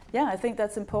 and yeah, I think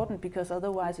that's important, because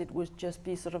otherwise it would just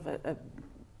be sort of a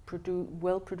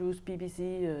well-produced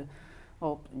BBC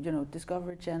or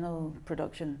Discovery Channel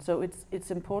production. So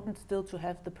it's important still to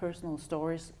have the personal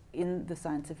stories in the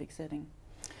scientific setting.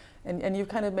 And you've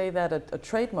kind of made that a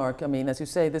trademark. I mean, as you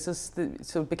say, this is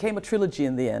so it became a trilogy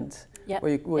in the end,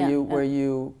 where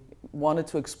you wanted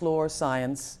to explore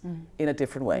science in a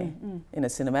different way, in a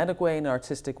cinematic way, in an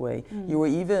artistic way. You were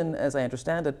even, as I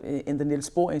understand it, in the Niels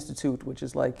Bohr Institute, which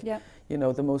is like,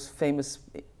 the most famous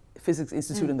physics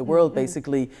institute in the world,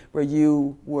 basically, where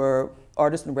you were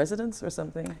artist in residence or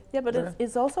something. Yeah, but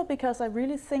it's also because I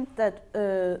really think that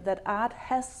that art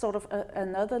has sort of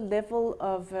another level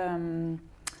of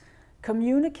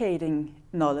communicating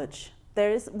knowledge.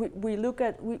 There is,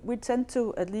 we tend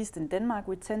to, at least in Denmark,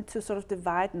 we tend to sort of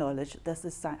divide knowledge. There's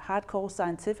this hardcore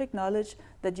scientific knowledge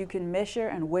that you can measure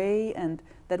and weigh, and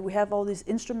that we have all these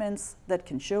instruments that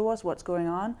can show us what's going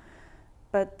on.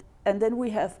 And then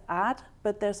we have art,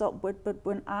 but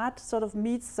when art sort of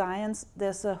meets science,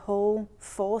 there's a whole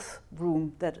fourth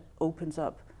room that opens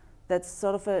up. That's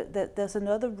sort of there's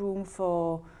another room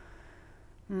for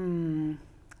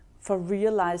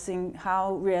realizing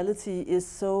how reality is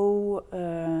so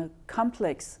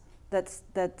complex.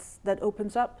 That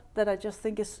opens up. That I just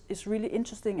think is really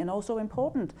interesting and also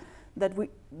important. That we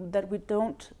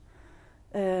don't.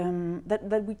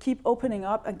 That we keep opening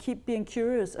up and keep being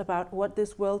curious about what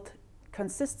this world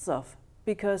consists of,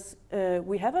 because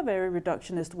we have a very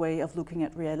reductionist way of looking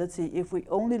at reality. If we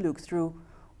only look through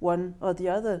one or the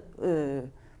other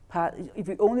part, if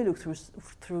we only look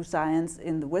through science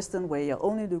in the Western way, or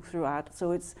only look through art,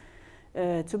 so it's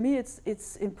to me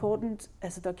it's important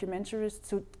as a documentarist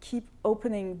to keep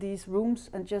opening these rooms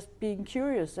and just being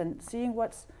curious and seeing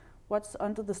what's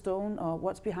under the stone or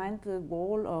what's behind the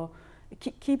wall, or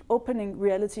keep opening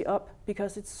reality up,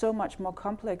 because it's so much more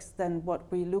complex than what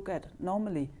we look at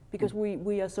normally, because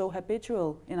we are so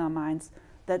habitual in our minds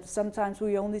that sometimes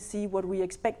we only see what we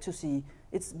expect to see.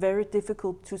 It's very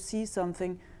difficult to see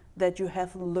something that you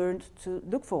haven't learned to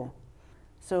look for.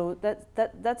 So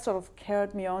that sort of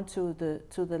carried me on to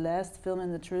the last film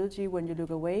in the trilogy, When You Look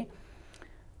Away,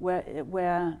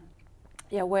 where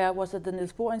I was at the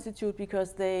Niels Bohr Institute,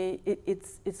 because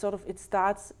it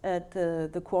starts at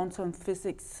the quantum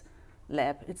physics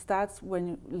lab. It starts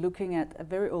when you're looking at a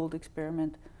very old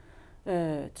experiment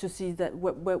to see that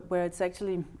where it's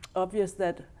actually obvious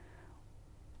that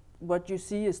what you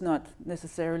see is not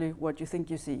necessarily what you think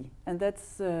you see, and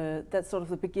that's sort of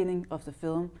the beginning of the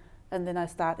film. And then I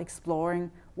start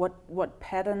exploring what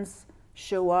patterns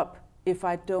show up if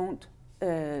I don't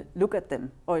look at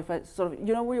them, or if I sort of,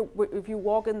 if you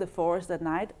walk in the forest at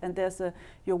night and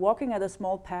you're walking at a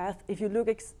small path, if you look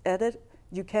at it,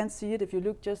 you can't see it. If you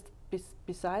look just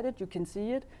beside it, you can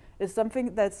see it. It's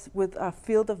something that's with a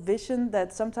field of vision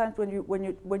that sometimes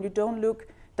when you don't look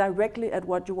directly at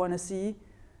what you want to see,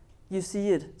 you see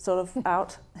it sort of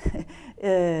out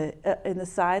in the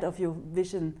side of your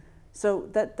vision. So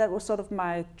that was sort of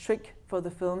my trick for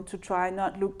the film, to try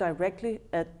not look directly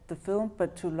at the film,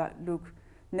 but to look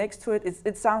next to it.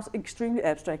 It sounds extremely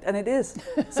abstract, and it is.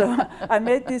 So I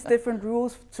made these different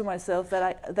rules to myself.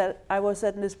 That I was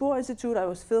at Niels Bohr Institute. I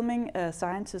was filming a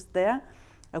scientist there,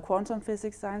 a quantum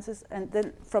physics scientist, and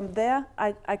then from there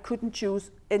I couldn't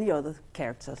choose any other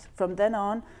characters. From then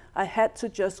on, I had to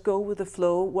just go with the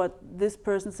flow. What this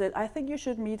person said, I think you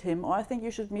should meet him, or I think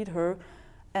you should meet her.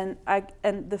 And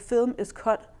the film is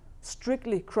cut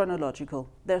strictly chronological.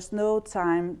 There's no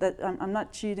time, that I'm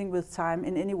not cheating with time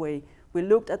in any way. We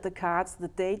looked at the cards, the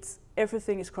dates,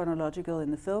 everything is chronological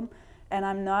in the film, and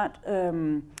I'm not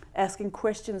asking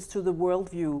questions to the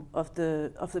worldview of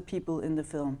the people in the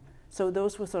film. So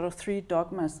those were sort of three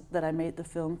dogmas that I made the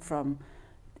film from,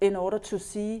 in order to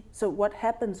see, so what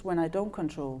happens when I don't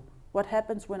control? What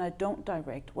happens when I don't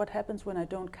direct? What happens when I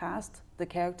don't cast the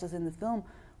characters in the film?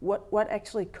 What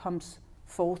actually comes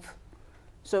forth?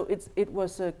 So it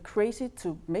was crazy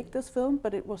to make this film,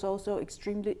 but it was also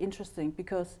extremely interesting,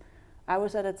 because I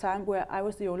was at a time where I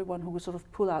was the only one who would sort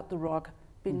of pull out the rock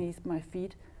beneath my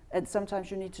feet. And sometimes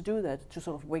you need to do that to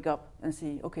sort of wake up and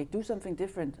see, okay, do something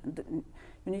different. And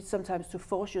you need sometimes to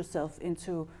force yourself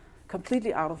into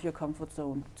completely out of your comfort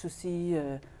zone to see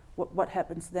what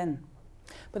happens then.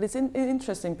 But it's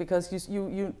interesting, because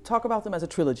you talk about them as a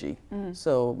trilogy.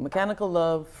 So Mechanical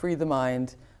Love, Free the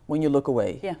Mind, When You Look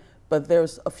Away. Yeah. but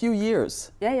there's a few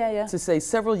years. Yeah. To say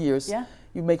several years. Yeah.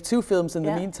 You make 2 films in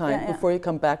the meantime before you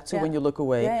come back to When You Look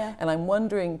Away. And I'm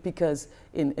wondering, because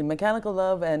in Mechanical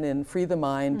Love and in Free the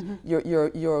Mind,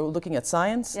 you're looking at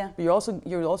science, but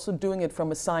you're also doing it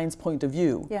from a science point of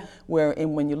view. Where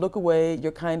When You Look Away,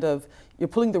 you're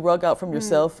pulling the rug out from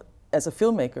yourself as a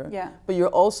filmmaker, but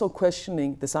you're also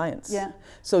questioning the science.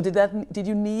 So did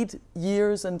you need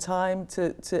years and time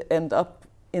to end up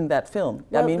in that film?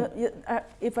 Well, I mean,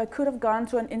 if I could have gone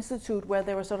to an institute where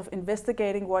they were sort of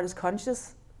investigating what is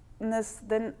consciousness,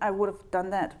 then I would have done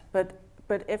that.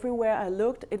 But everywhere I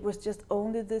looked, it was just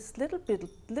only this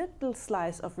little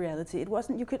slice of reality. It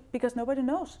wasn't because nobody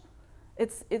knows.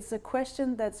 It's a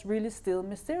question that's really still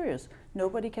mysterious.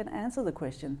 Nobody can answer the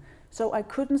question. So I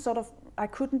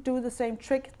couldn't do the same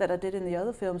trick that I did in the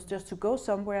other films, just to go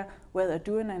somewhere where they're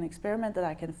doing an experiment that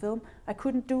I can film. I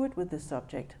couldn't do it with this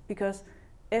subject, because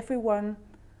everyone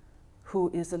who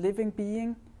is a living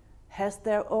being has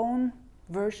their own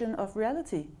version of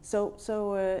reality. So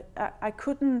I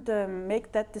couldn't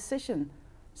make that decision.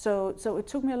 So it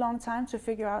took me a long time to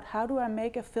figure out, how do I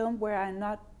make a film where I'm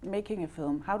not making a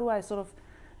film? How do I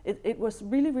it was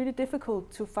really, really difficult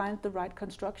to find the right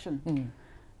construction.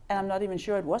 And I'm not even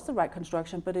sure it was the right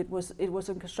construction, but it was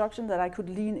a construction that I could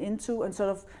lean into and sort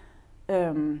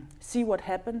of see what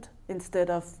happened instead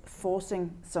of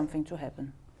forcing something to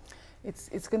happen.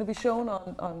 It's going to be shown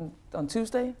on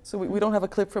Tuesday, so we don't have a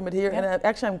clip from it here. And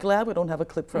actually, I'm glad we don't have a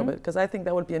clip from it, because I think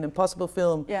that would be an impossible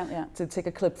film to take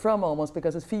a clip from, almost,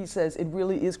 because as Phie says, it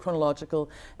really is chronological,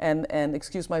 and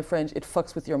excuse my French, it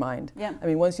fucks with your mind. I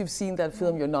mean, once you've seen that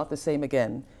film, you're not the same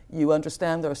again. You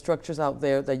understand there are structures out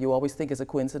there that you always think is a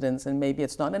coincidence, and maybe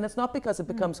it's not. And it's not because it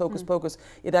becomes hocus pocus,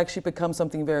 it actually becomes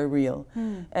something very real.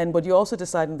 And what you also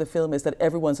decide in the film is that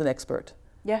everyone's an expert.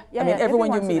 I mean,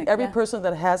 everyone you meet, every person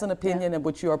that has an opinion and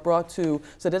which you are brought to,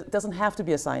 so it doesn't have to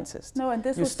be a scientist. No, and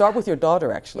you start with your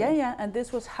daughter, actually. And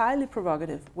this was highly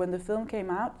provocative. When the film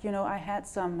came out, you know, I had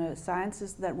some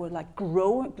scientists that were like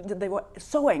growing. They were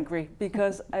so angry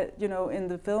because, you know, in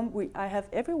the film, I have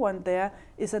everyone there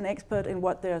is an expert in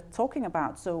what they're talking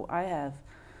about. So I have,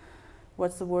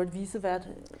 what's the word, vicevært?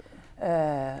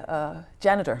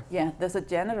 Janitor. Yeah, there's a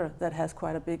janitor that has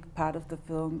quite a big part of the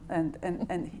film,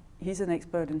 and he's an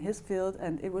expert in his field,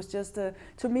 and it was just,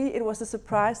 to me, it was a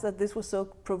surprise that this was so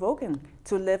provoking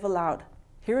to level out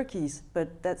hierarchies,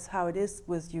 but that's how it is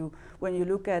with you. When you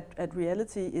look at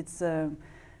reality, it's,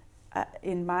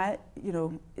 in my, you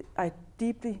know, I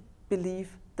deeply believe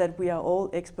that we are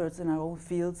all experts in our own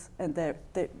fields, and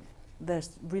there's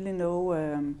really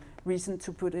no reason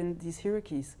to put in these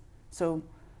hierarchies. So.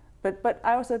 But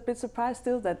I was a bit surprised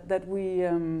still that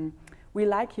we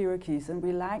like hierarchies, and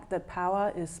we like that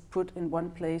power is put in one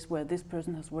place where this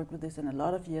person has worked with this in a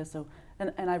lot of years. So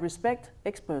and I respect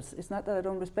experts. It's not that I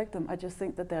don't respect them. I just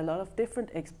think that there are a lot of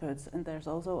different experts, and there's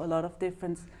also a lot of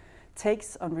different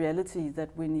takes on reality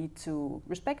that we need to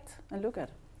respect and look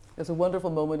at. There's a wonderful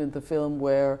moment in the film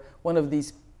where one of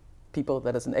these people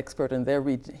that is an expert in their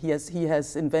region, he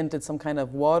has invented some kind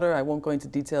of water, I won't go into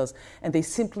details, and they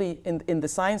simply, in the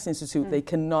Science Institute, they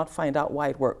cannot find out why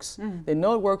it works. They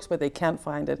know it works, but they can't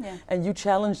find it. And you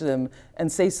challenge them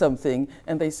and say something,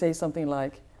 and they say something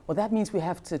like, well, that means we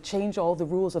have to change all the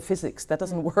rules of physics. That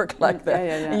doesn't work like that.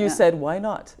 And you said, why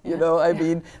not? You know, I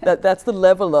mean, that's the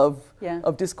level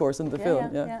of discourse in the film.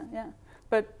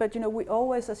 But you know, we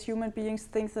always, as human beings,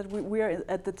 think that we are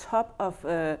at the top of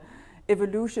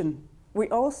evolution. We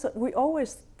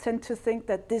always tend to think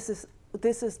that this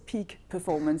is peak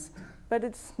performance,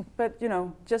 but you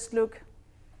know, just look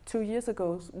 2 years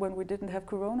ago when we didn't have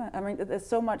Corona. I mean, there's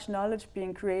so much knowledge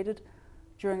being created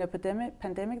during a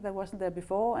pandemic that wasn't there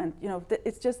before, and you know,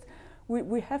 it's just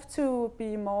we have to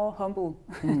be more humble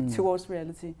towards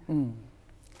reality.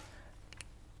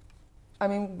 I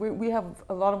mean, we have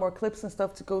a lot of more clips and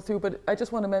stuff to go through, but I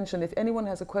just want to mention, if anyone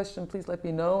has a question, please let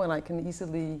me know, and I can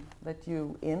easily let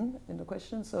you in the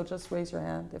question, so just raise your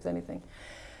hand if anything.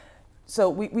 So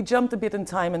we jumped a bit in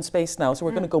time and space now, so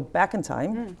we're going to go back in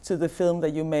time to the film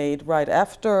that you made right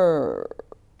after...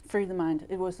 Free the Mind.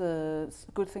 It was a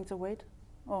good thing to wait?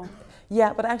 Or?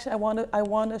 Yeah, but actually I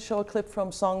want to show a clip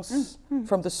from Songs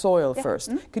from the Soil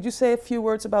first. Could you say a few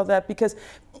words about that? Because...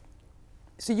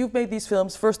 So you've made these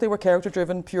films, first they were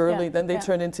character-driven purely, then they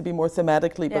turned into be more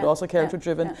thematically, but also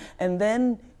character-driven. And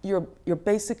then you're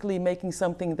basically making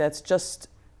something that's just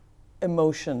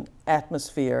emotion,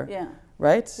 atmosphere,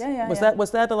 right?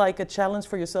 Was that like a challenge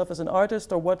for yourself as an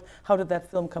artist, or what? How did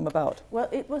that film come about? Well,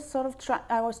 it was sort of,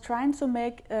 I was trying to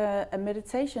make a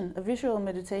meditation, a visual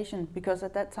meditation, because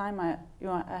at that time I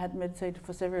had meditated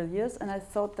for several years, and I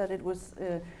thought that it was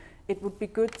it would be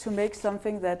good to make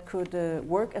something that could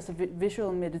work as a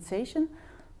visual meditation,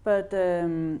 but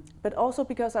also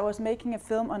because I was making a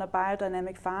film on a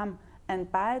biodynamic farm, and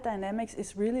biodynamics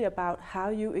is really about how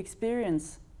you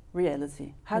experience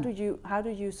reality. How do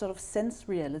you sort of sense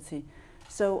reality?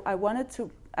 So I wanted to,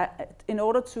 in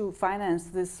order to finance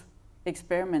this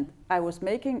experiment, I was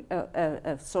making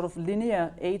a sort of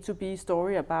linear A to B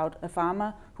story about a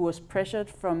farmer who was pressured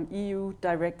from EU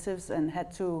directives and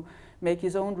had to make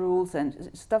his own rules and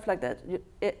stuff like that.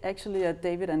 Actually a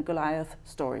David and Goliath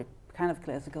story, kind of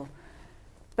classical.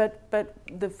 But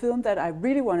the film that I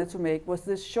really wanted to make was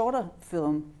this shorter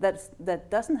film that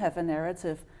doesn't have a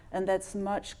narrative, and that's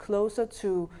much closer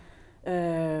to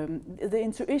the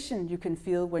intuition you can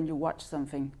feel when you watch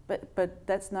something. But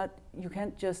that's not, you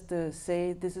can't just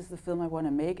say this is the film I want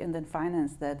to make and then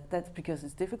finance that. That's because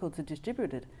it's difficult to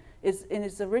distribute it. It's in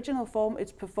its original form,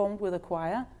 it's performed with a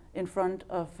choir in front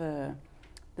of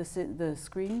the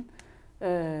screen.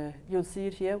 You'll see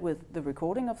it here with the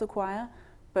recording of the choir.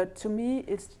 But to me,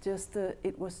 it's just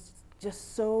it was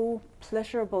just so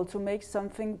pleasurable to make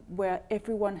something where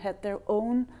everyone had their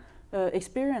own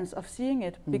experience of seeing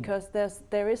it, because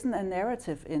there isn't a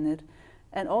narrative in it.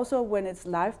 And also when it's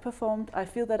live performed, I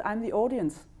feel that I'm the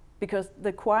audience, because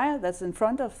the choir that's in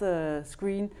front of the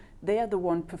screen, they are the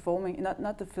one performing,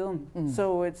 not the film.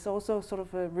 So it's also sort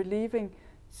of relieving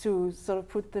to sort of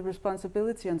put the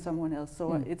responsibility on someone else.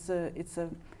 So it's a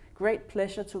great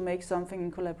pleasure to make something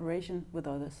in collaboration with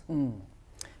others.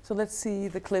 So let's see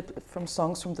the clip from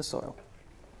Songs from the Soil.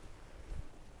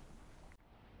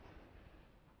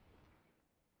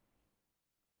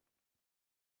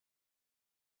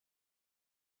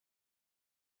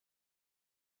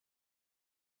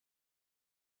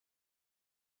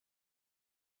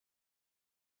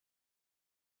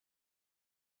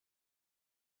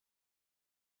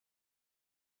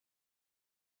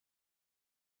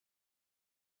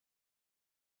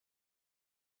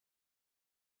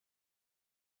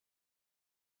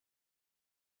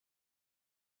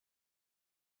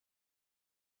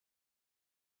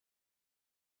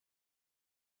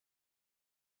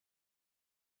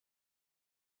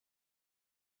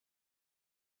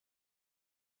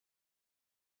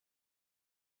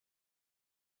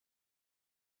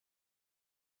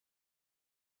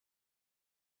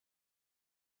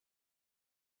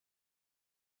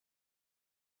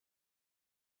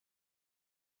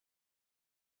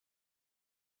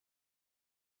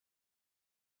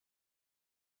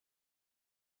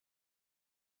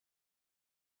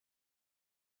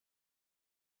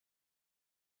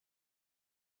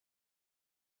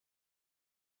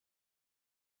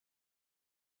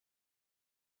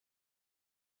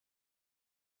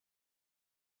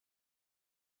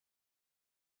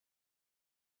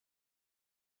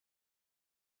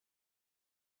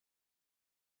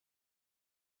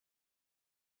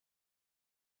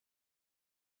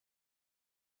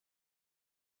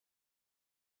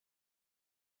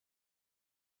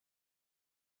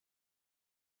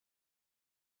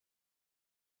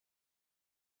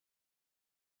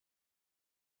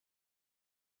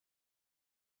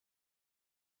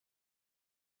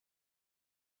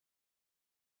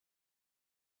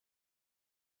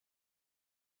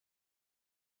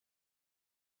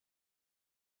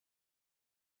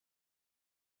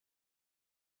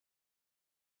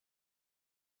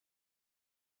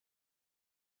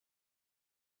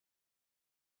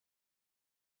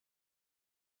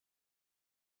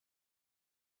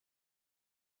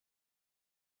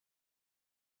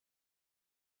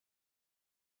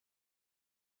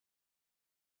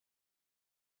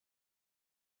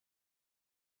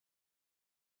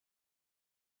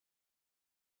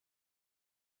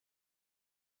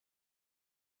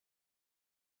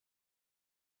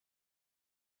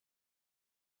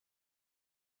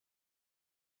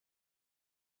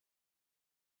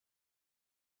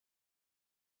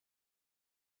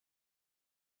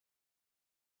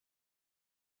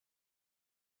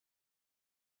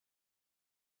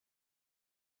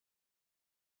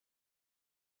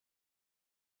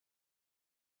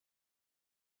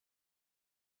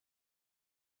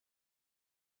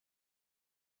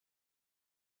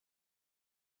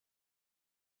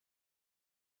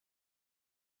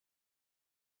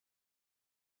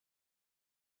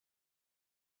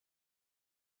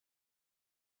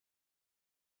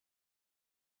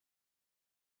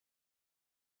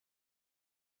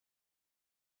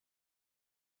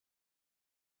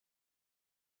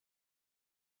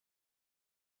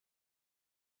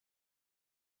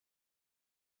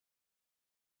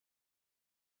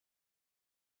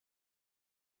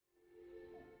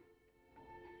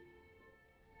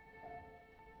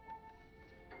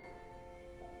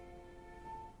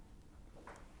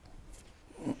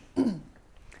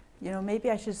 maybe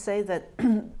I should say that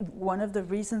one of the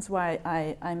reasons why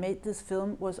I made this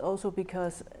film was also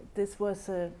because this was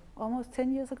almost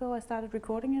 10 years ago I started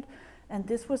recording it, and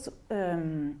this was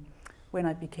when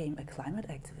I became a climate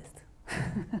activist.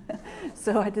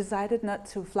 So I decided not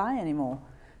to fly anymore.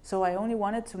 So I only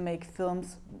wanted to make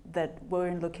films that were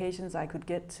in locations I could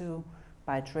get to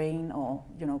by train or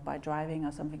by driving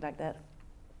or something like that.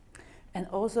 And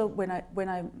also when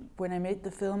I made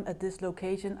the film at this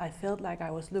location, I felt like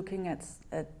I was looking at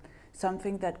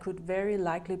something that could very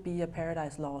likely be a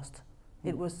paradise lost.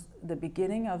 It was the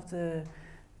beginning of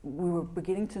we were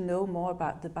beginning to know more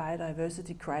about the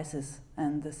biodiversity crisis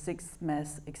and the sixth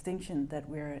mass extinction that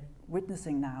we're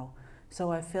witnessing now.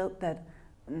 So I felt that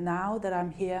now that I'm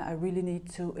here, I really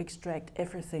need to extract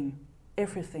everything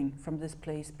from this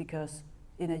place, because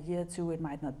in a year or two it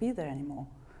might not be there anymore.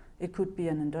 It could be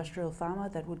an industrial farmer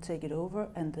that would take it over,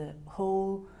 and the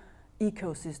whole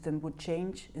ecosystem would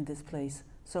change in this place.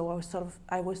 So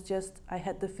I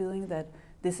had the feeling that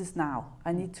this is now.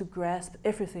 I need to grasp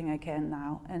everything I can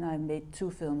now, and I made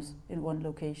 2 films in one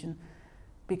location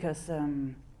because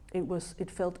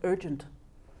it felt urgent.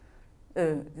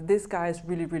 This guy is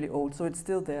really, really old, so it's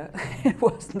still there. It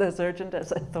wasn't as urgent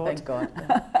as I thought. Thank God.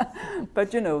 Yeah.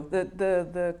 But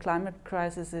the climate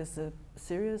crisis is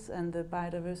serious, and the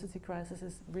biodiversity crisis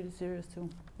is really serious too.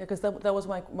 Yeah, because that was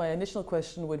my initial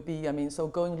question would be, I mean, so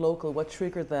going local, what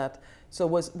triggered that? So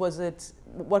was it,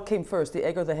 what came first, the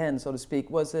egg or the hen, so to speak?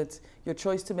 Was it your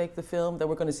choice to make the film that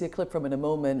we're going to see a clip from in a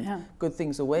moment, Good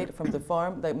Things Await from the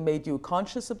farm, that made you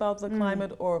conscious about the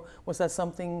climate, or was that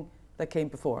something that came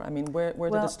before? I mean, where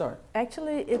did it start?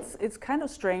 Actually, it's kind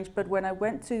of strange, but when I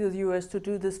went to the US to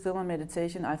do this film on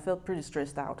meditation, I felt pretty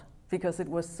stressed out, because it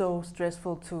was so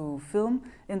stressful to film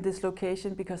in this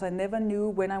location, because I never knew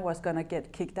when I was going to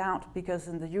get kicked out, because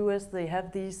in the US they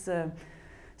have these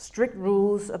strict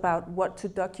rules about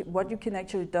what you can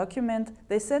actually document.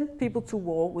 They send people to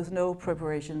war with no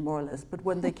preparation, more or less, but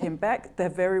when they came back, they're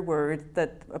very worried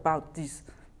about these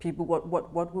people,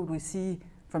 what would we see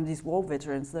from these war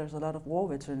veterans. There's a lot of war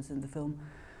veterans in the film.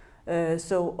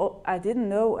 So I didn't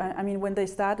know, I mean, when they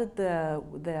started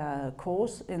their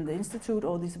course in the institute,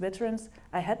 all these veterans,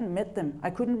 I hadn't met them.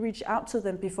 I couldn't reach out to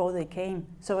them before they came.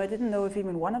 So I didn't know if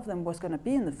even one of them was going to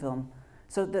be in the film.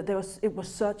 So it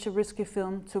was such a risky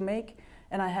film to make.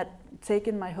 And I had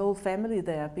taken my whole family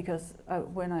there, because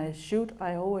when I shoot,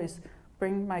 I always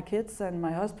bring my kids and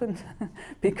my husband,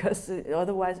 because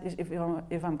otherwise,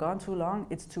 if I'm gone too long,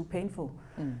 it's too painful.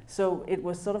 So it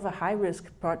was sort of a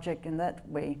high-risk project in that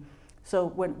way. So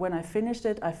when I finished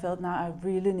it, I felt now I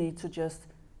really need to just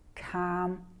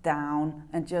calm down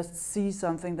and just see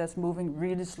something that's moving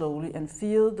really slowly and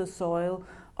feel the soil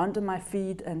under my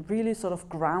feet and really sort of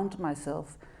ground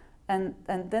myself. And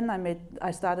then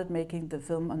I started making the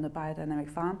film on the biodynamic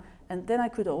farm, and then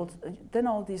then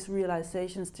all these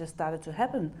realizations just started to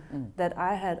happen, that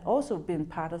I had also been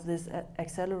part of this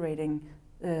accelerating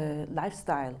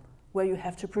lifestyle, where you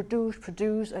have to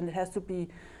produce, and it has to be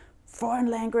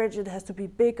foreign language, it has to be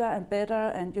bigger and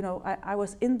better, and I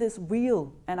was in this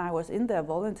wheel, and I was in there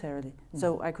voluntarily,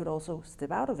 so I could also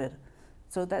step out of it.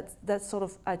 So that's sort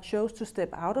of, I chose to step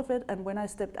out of it, and when I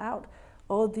stepped out,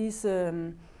 all these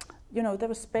there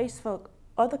was space for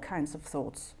other kinds of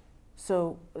thoughts.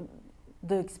 So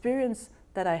the experience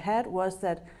that I had was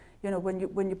that,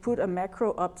 when you put a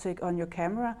macro optic on your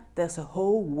camera, there's a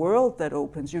whole world that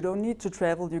opens. You don't need to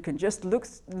travel. You can just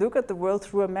look at the world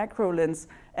through a macro lens,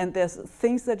 and there's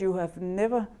things that you have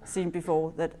never seen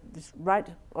before that is right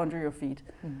under your feet.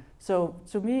 So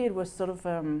to me, it was sort of,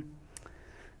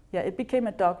 it became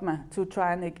a dogma to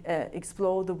try and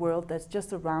explore the world that's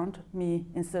just around me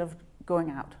instead of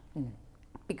going out.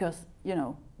 Because,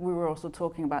 we were also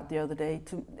talking about the other day,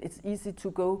 it's easy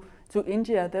to go to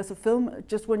India. There's a film,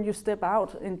 just when you step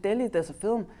out in Delhi, there's a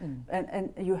film.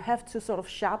 And you have to sort of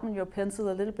sharpen your pencil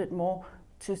a little bit more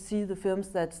to see the films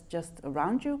that's just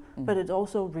around you, but it's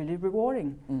also really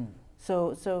rewarding.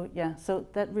 So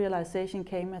that realization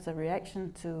came as a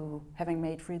reaction to having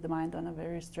made Free the Mind under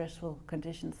very stressful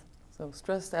conditions. So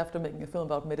stressed after making a film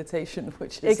about meditation,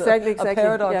 which is a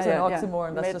paradox and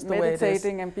oxymoron. That's just the way it is.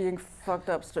 Meditating and being fucked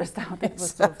up, stressed out.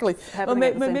 Exactly. Well,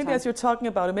 maybe as you're talking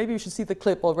about it, maybe you should see the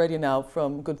clip already now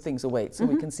from Good Things Await, so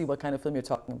we can see what kind of film you're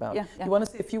talking about. You want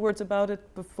to say a few words about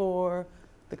it before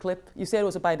the clip? You said it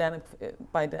was a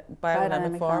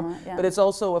biodynamic farm, but it's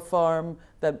also a farm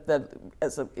that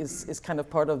is kind of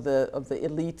part of the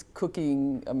elite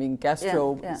cooking,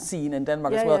 gastro scene in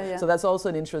Denmark as well. So that's also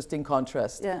an interesting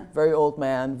contrast. Very old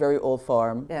man, very old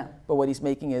farm, but what he's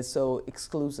making is so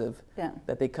exclusive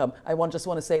that they come. I just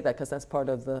want to say that because that's part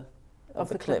of the of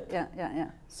the clip. Yeah.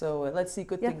 So let's see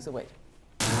good things await.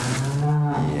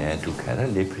 Ja, du kalder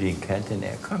lidt på din kald, den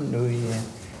er kommet ud, ja.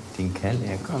 Din kald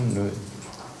er kommet ud.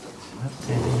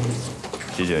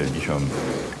 Det der ligesom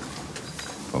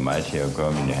får mig til at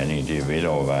gøre mine handlinger, det er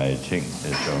velovervejede ting,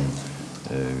 som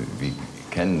vi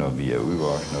kan, når vi er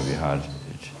udvokset, når vi har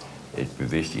et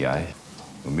bevidst jeg.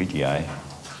 Og mit jeg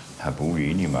har boet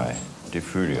inde i mig. Det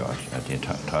føler jeg også, at jeg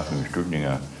træffer mine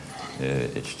beslutninger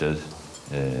et sted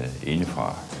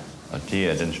indefra. Og det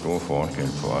er den store forskel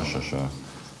på os og så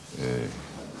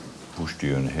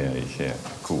husdyrene her, især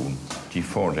koen. De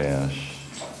får deres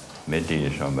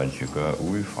meddelelse om, hvad de skal gøre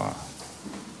udefra.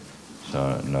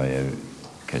 Så når jeg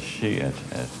kan se,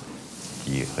 at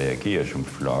de reagerer som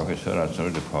flokke, så er der altså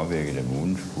noget, der påvirker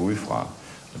dem udefra.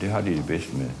 Og det har de det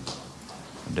bedst med.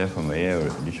 Og derfor må jeg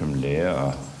jo ligesom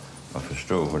lære at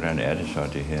forstå, hvordan er det så,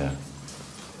 det her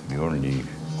vidunderlige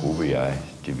gruppe-jeg,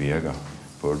 det virker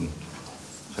på den.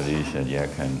 Således at jeg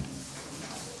kan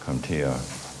komme til at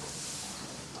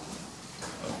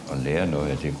lære noget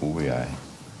af det gruppe-jeg,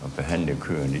 og behandle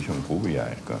køen ligesom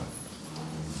gruppe-jeg gør.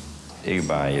 Ikke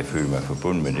bare, at jeg føler mig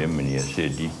forbundet med dem, men jeg ser,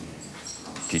 at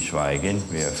de svarer igen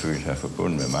ved at føle sig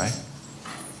forbundet med mig.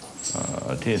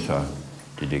 Og det er så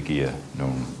det, der giver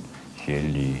nogle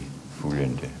sjældne,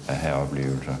 fuldendte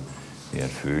aha-oplevelser ved at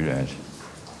føle,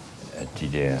 at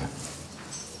de der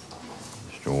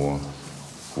store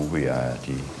gruppejegere,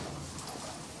 de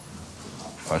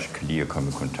også kan lide at komme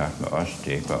i kontakt med os.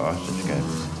 Det er ikke bare os, der skal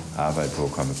arbejde på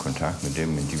at komme i kontakt med dem,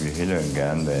 men de vil hellere end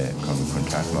gerne komme i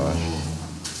kontakt med os.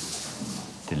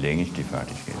 Det længest de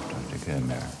faktisk efter, det kan jeg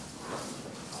mærke.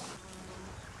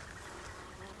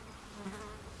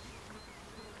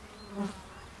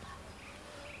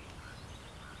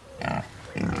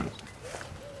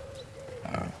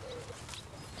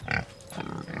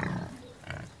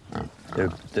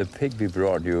 The pig we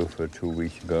brought you for 2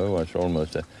 weeks ago was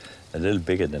almost a little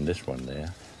bigger than this one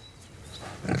there.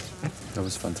 That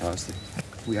was fantastic.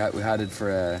 We had it for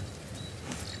a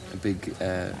big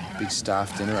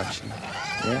staff dinner actually.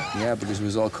 Yeah, because it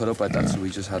was all cut up like that, so we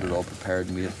just had it all prepared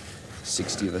and we had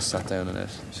 60 of us sat down on it.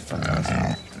 It was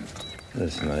fantastic.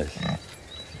 That's nice.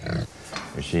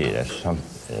 You see, there's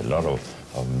a lot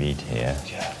of meat here.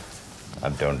 I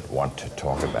don't want to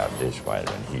talk about this while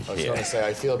when he's here. I was going to say,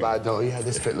 I feel bad though. Yeah,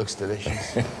 this bit looks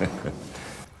delicious.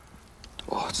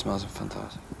 Oh, it smells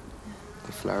fantastic.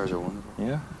 The flowers are wonderful.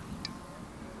 Yeah.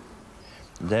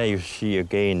 There you see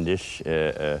again this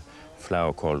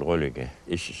flower called røllike.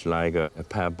 It's like a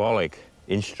parabolic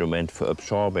instrument for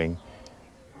absorbing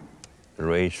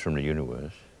rays from the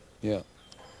universe. Yeah.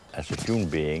 As a human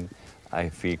being, I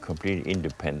feel completely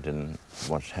independent of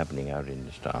what's happening out in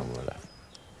the star world.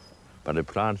 But the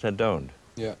plants, they don't.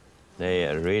 Yeah. They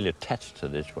are really attached to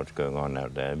this, what's going on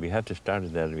out there. We have to study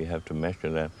that, we have to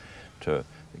measure them to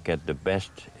get the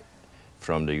best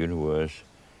from the universe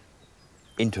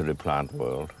into the plant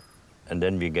world. And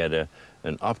then we get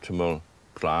an optimal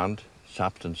plant,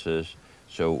 substances,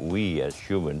 so we as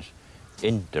humans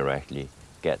indirectly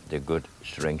get the good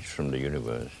strength from the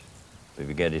universe. But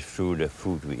we get it through the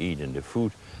food we eat, and the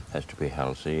food has to be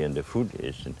healthy, and the food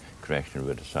is in connection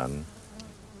with the sun.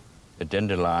 The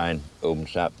dandelion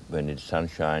opens up when it's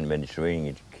sunshine, when it's raining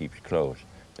it keeps closed.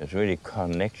 There's really a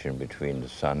connection between the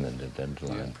sun and the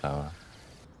dandelion flower.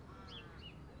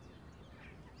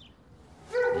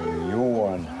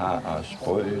 Jorden har os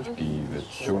brødet givet,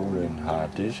 solen har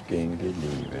det skænket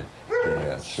livet.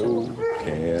 Kære sol,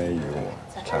 kære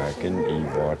jord, takken i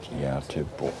vort hjerte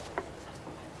bor.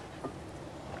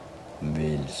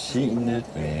 Velsignet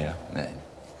være mand.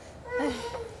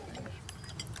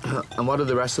 And what are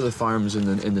the rest of the farms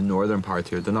in the northern part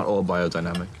here? They're not all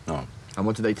biodynamic. No. And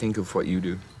what do they think of what you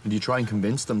do? Do you try and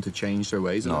convince them to change their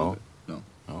ways? No.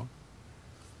 No.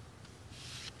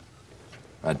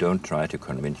 I don't try to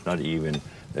convince, not even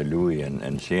Louis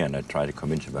and Sian, I try to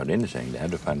convince about anything. They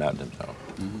have to find out themselves.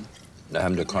 Mm-hmm. I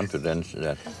have the confidence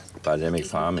that biodynamic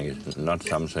farming is not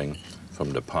something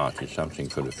from the past, it's something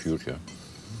for the future.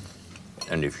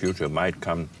 And the future might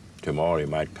come tomorrow, it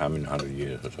might come in 100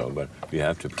 years or so, but we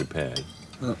have to prepare it.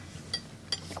 Oh.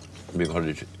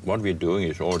 Because what we're doing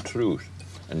is all truth,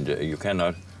 and you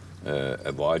cannot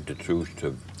avoid the truth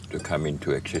to come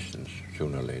into existence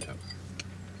sooner or later.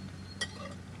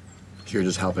 So you're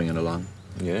just helping it along?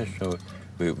 Yes, so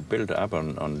we built up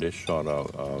on this sort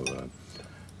of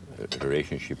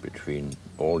relationship between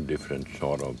all different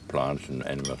sort of plants and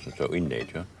animals and so in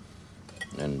nature.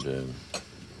 And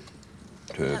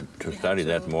to study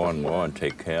that more and more and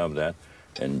take care of that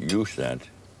and use that,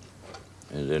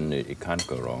 and then it can't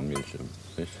go wrong. It's the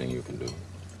best thing you can do.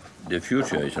 The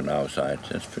future is on our side,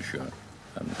 that's for sure.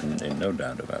 No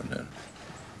doubt about that.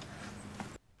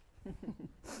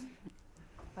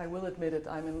 I will admit it,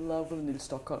 I'm in love with Nils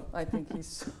Stockholm. I think he's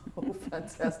so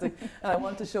fantastic. And I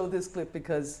want to show this clip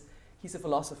because he's a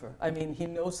philosopher. I mean, he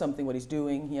knows something what he's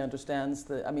doing. He understands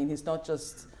I mean, he's not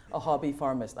just a hobby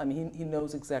farmist. I mean, he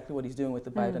knows exactly what he's doing with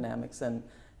the biodynamics and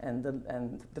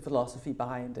the philosophy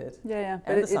behind it. Yeah.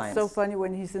 But it's so funny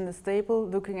when he's in the stable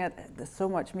looking at there's so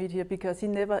much meat here because he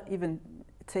never even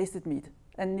tasted meat.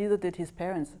 And neither did his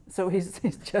parents. So he's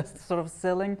just sort of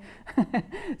selling,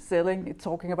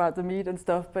 talking about the meat and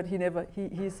stuff. But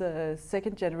he's a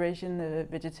second generation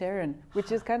vegetarian,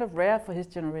 which is kind of rare for his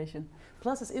generation.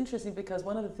 Plus, it's interesting because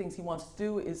one of the things he wants to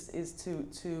do is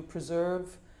to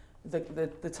preserve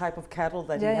the type of cattle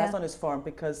that he has on his farm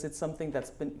because it's something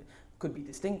that's could be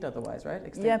distinct otherwise, right?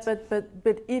 Extinct. Yeah,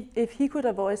 but if he could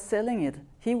avoid selling it,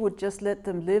 he would just let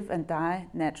them live and die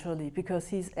naturally because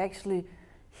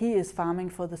he is farming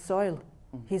for the soil.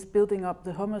 He's building up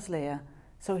the humus layer.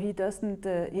 So he doesn't,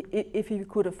 if he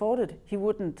could afford it, he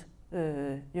wouldn't,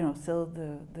 sell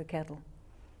the cattle.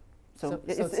 So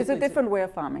it's a different way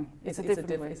of farming. It's a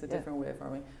different way of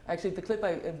farming. Actually, the clip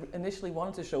I initially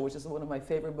wanted to show, which is one of my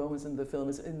favorite moments in the film,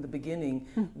 is in the beginning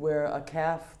where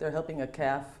they're helping a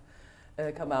calf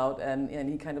come out and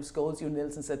he kind of scolds you,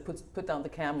 Nils, and said, put down the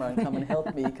camera and come and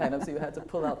help me, kind of, so you had to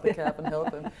pull out the calf and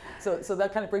help him. So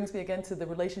that kind of brings me again to the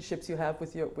relationships you have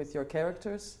with your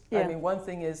characters. I mean, one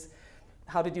thing is,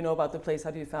 how did you know about the place,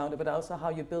 how did you found it, but also how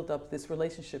you built up this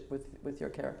relationship with your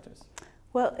characters.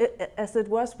 Well, as it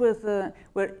was with,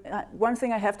 one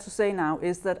thing I have to say now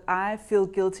is that I feel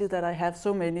guilty that I have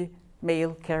so many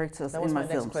male characters in my films. That was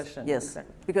my next question. Yes,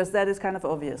 exactly. Because that is kind of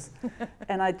obvious.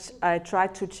 And I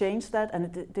tried to change that,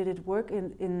 and did it work?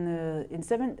 In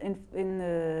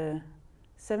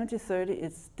 70-30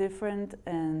 it's different,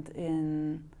 and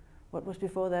in what was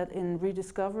before that, in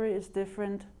Rediscovery it's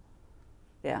different.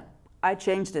 Yeah, I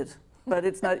changed it, but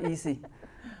it's not easy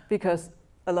because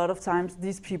a lot of times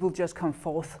these people just come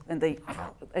forth and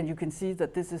you can see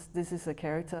that this is a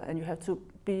character, and you have to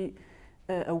be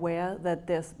aware that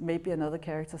there's maybe another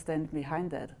character standing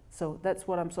behind that. So that's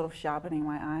what I'm sort of sharpening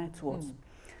my eye towards.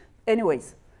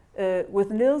 Anyways,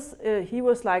 with Nils, he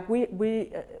was like,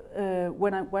 when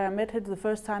I met him the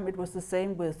first time, it was the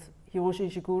same with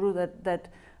Hiroshi Ishiguro,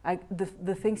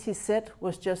 the things he said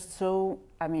was just so,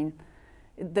 I mean,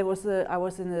 I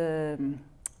was in an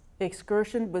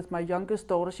excursion with my youngest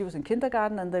daughter. She was in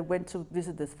kindergarten and they went to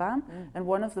visit this farm, and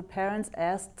one of the parents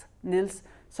asked Nils,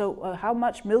 so how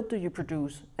much milk do you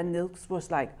produce? And Nils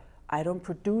was like, I don't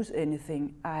produce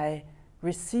anything. I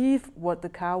receive what the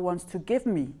cow wants to give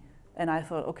me. And I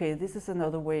thought, okay, this is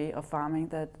another way of farming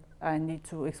that I need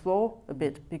to explore a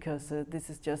bit, because this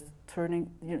is just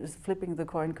flipping the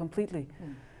coin completely.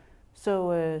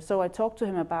 So I talked to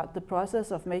him about the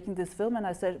process of making this film, and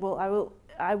I said, well,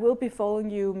 I will be following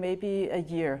you maybe a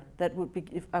year. That would be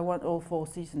if I want all 4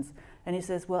 seasons. And he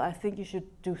says, well, I think you should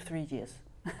do 3 years.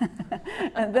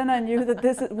 And then I knew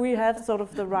that we have sort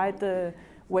of the right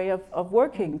way of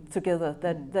working together,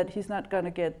 that he's not going to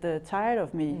get tired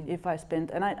of me if I spend,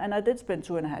 and I did spend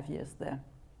 2.5 years there.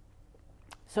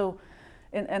 So,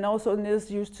 and also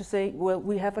Nils used to say, well,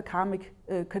 we have a karmic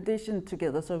condition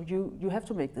together, so you have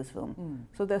to make this film.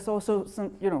 So there's also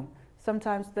some,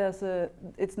 sometimes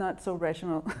it's not so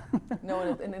rational. No,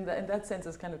 and in that sense,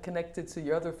 it's kind of connected to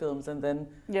your other films, and then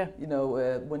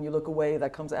when you look away,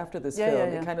 that comes after this film.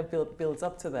 It kind of builds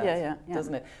up to that,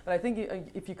 doesn't it? But I think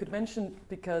if you could mention,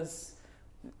 because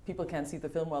people can't see the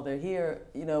film while they're here,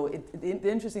 the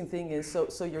interesting thing is,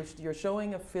 so you're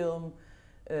showing a film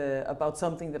about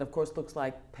something that, of course, looks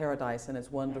like paradise and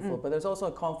it's wonderful, but there's also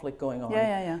a conflict going on.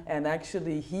 And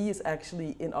actually, he is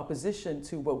actually in opposition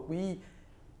to what we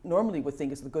normally would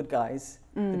think is the good guys,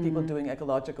 the people doing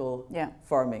ecological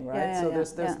farming, right? So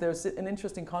there's an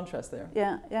interesting contrast there.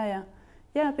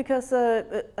 Yeah, because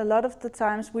a lot of the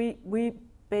times we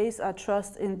base our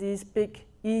trust in these big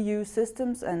EU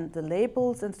systems and the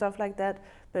labels and stuff like that,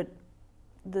 but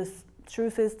the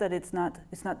truth is that it's not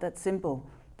that simple.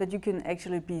 That you can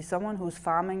actually be someone who's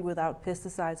farming without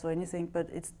pesticides or anything, but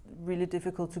it's really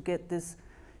difficult to get this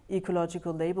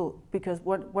ecological label, because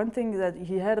one thing that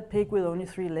he had a pig with only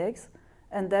 3 legs,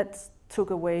 and that took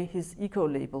away his eco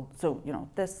label. So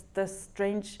there's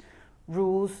strange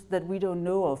rules that we don't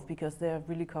know of because they're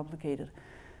really complicated.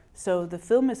 So the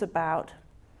film is about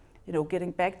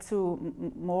getting back to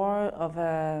more of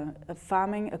a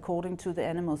farming according to the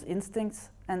animal's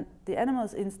instincts, and the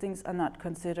animal's instincts are not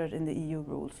considered in the EU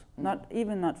rules, not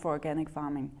for organic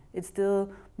farming. It's still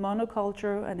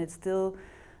monoculture, and it's still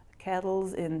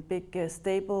cattle in big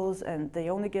stables, and they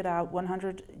only get out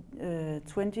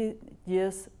 120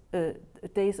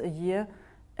 days a year,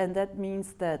 and that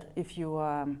means that if you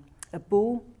are a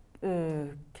bull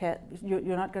cat,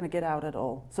 you're not going to get out at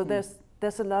all. So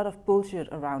there's a lot of bullshit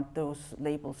around those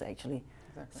labels actually.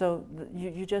 Exactly. So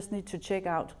you just need to check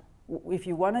out, if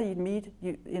you want to eat meat,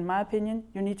 in my opinion,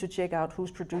 you need to check out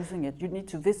who's producing it. You need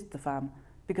to visit the farm,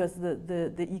 because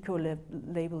the eco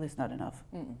label is not enough.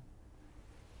 Mm.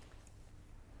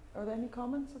 Are there any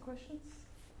comments or questions?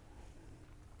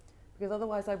 Because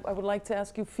otherwise I would like to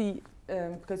ask you, Phie,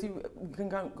 because you can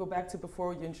go back to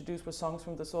before you introduced with Songs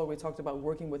from the Soil, we talked about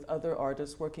working with other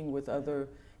artists, working with other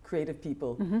creative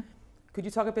people. Mm-hmm. Could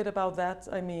you talk a bit about that?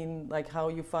 I mean, like how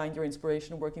you find your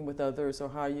inspiration working with others, or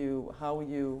how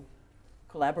you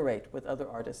collaborate with other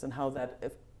artists, and how that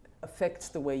affects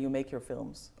the way you make your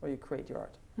films or you create your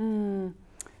art?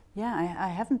 Yeah, I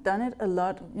haven't done it a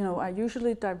lot. You know, I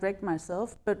usually direct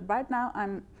myself, but right now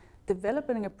I'm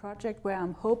developing a project where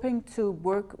I'm hoping to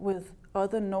work with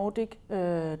other Nordic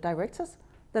directors,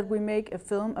 that we make a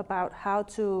film about how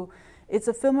to... It's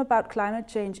a film about climate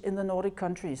change in the Nordic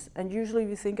countries, and usually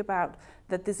we think about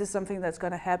that this is something that's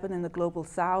going to happen in the global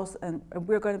south, and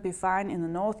we're going to be fine in the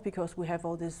north because we have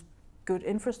all this good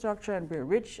infrastructure and we're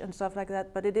rich and stuff like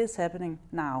that, but it is happening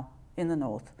now in the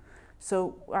north.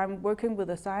 So I'm working with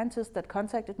a scientist that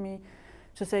contacted me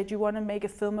to say, do you want to make a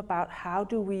film about how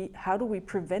do we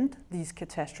prevent these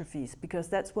catastrophes? Because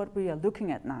that's what we are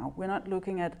looking at now. We're not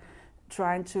looking at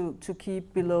trying to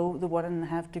keep below the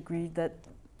 1.5 degree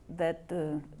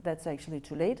that's actually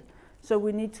too late. So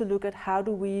we need to look at how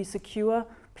do we secure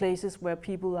places where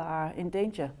people are in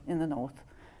danger in the north.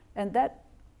 And that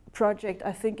project,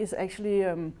 I think, is actually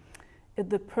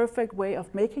the perfect way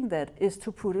of making that is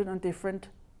to put it on different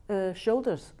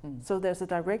shoulders. So there's a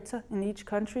director in each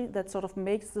country that sort of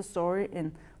makes the story,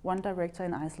 in one director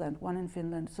in Iceland, one in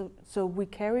Finland. So we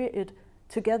carry it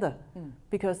together,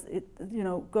 because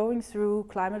going through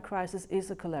climate crisis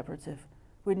is a collaborative.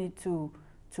 We need to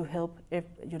help.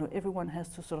 Everyone has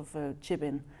to sort of chip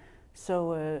in.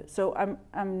 So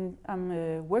I'm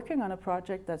working on a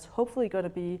project that's hopefully going to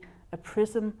be a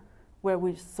prism where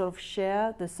we sort of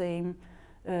share the same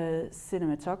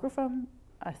cinematographer.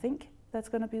 I think that's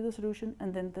going to be the solution,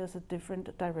 and then there's a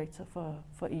different director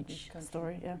for each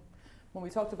story. Yeah. When we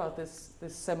talked about this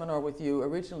seminar with you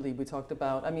originally, we talked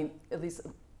about, I mean, at least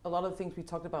a lot of the things we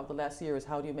talked about the last year is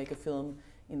how do you make a film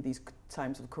in these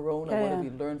times of Corona? What have we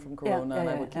learned from Corona? And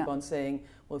I would keep on saying,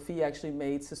 well, Phie actually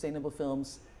made sustainable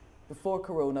films before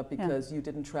Corona because you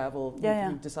didn't travel,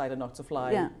 you decided not to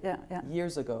fly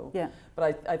years ago. Yeah.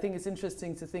 But I think it's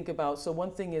interesting to think about, so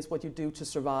one thing is what you do to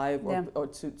survive or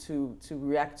to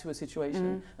react to a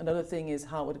situation. Another thing is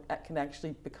how it can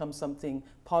actually become something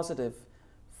positive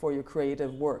for your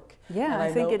creative work. Yeah, and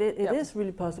I think it is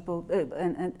really possible,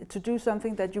 and to do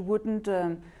something that you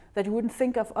wouldn't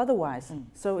think of otherwise.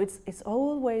 So it's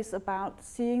always about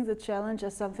seeing the challenge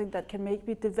as something that can make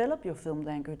me develop your film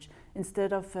language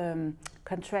instead of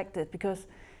contract it. Because,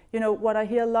 what I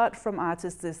hear a lot from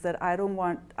artists is that I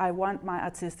want my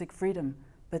artistic freedom,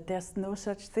 but there's no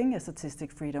such thing as artistic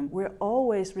freedom. We're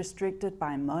always restricted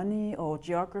by money or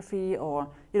geography, or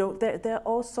there are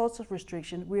all sorts of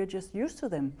restrictions. We're just used to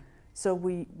them, so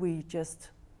we just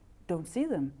don't see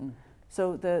them.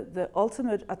 So the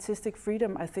ultimate artistic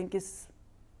freedom, I think, is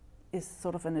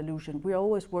sort of an illusion. We're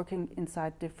always working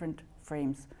inside different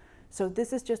frames. So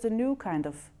this is just a new kind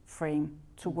of frame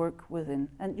to work within,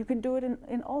 and you can do it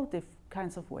in all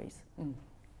kinds of ways.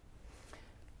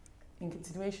 In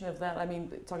continuation of that, I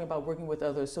mean, talking about working with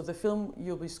others, so the film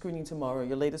you'll be screening tomorrow,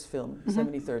 your latest film,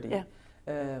 7030,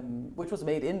 which was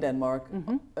made in Denmark,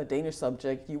 a Danish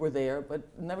subject, you were there, but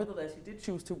nevertheless you did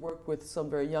choose to work with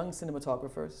some very young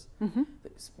cinematographers,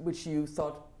 which you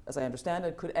thought, as I understand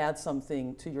it, could add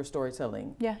something to your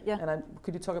storytelling. And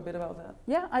could you talk a bit about that?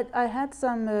 Yeah, I had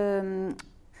some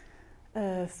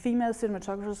female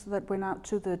cinematographers that went out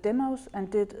to the demos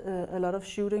and did a lot of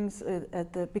shootings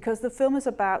because the film is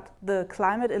about the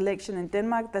climate election in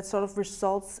Denmark that sort of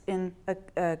results in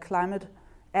a climate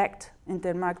act in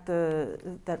Denmark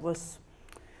that was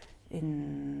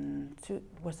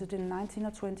was it in 19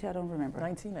 or 20? I don't remember.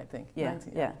 19, I think. Yeah,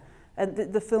 19, yeah.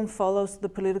 And the film follows the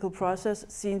political process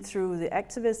seen through the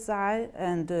activist's eye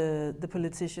and the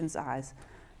politician's eyes.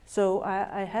 So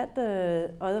I had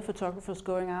other photographers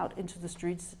going out into the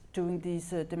streets doing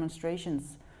these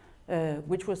demonstrations,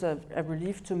 which was a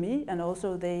relief to me, and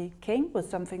also they came with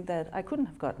something that I couldn't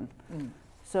have gotten.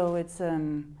 So it's,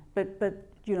 but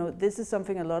this is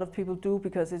something a lot of people do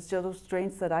because it's just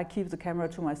strange that I keep the camera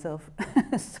to myself.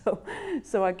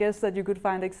 So I guess that you could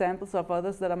find examples of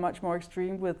others that are much more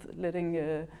extreme with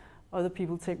letting other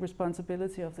people take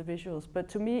responsibility of the visuals. But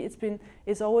to me,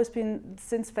 it's always been,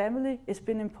 since family, it's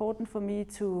been important for me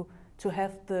to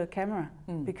have the camera,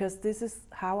 because this is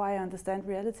how I understand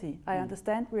reality. I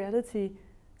understand reality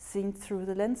seen through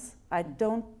the lens. I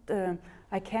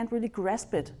can't really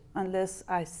grasp it unless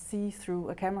I see through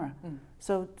a camera.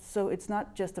 So it's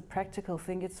not just a practical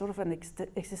thing, it's sort of an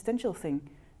existential thing.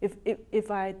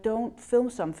 If I don't film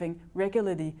something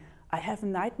regularly, I have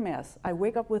nightmares. I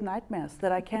wake up with nightmares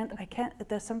that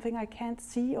there's something I can't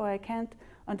see or I can't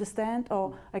understand,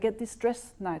 or I get these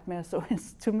stress nightmares. So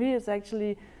to me, it's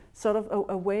actually sort of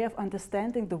a way of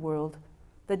understanding the world,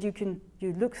 that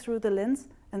you look through the lens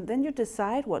and then you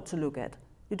decide what to look at.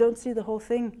 You don't see the whole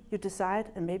thing, you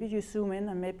decide, and maybe you zoom in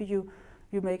and maybe you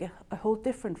make a whole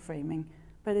different framing,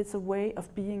 but it's a way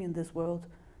of being in this world.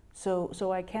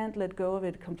 So I can't let go of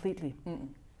it completely.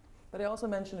 But I also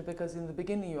mentioned it because in the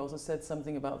beginning you also said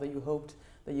something about that you hoped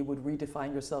that you would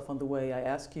redefine yourself on the way. I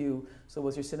asked you, so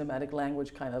was your cinematic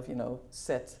language kind of,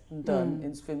 set and done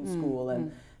in film school,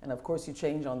 and of course you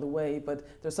change on the way,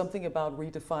 but there's something about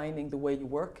redefining the way you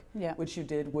work, which you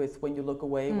did with When You Look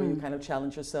Away, where you kind of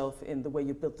challenge yourself in the way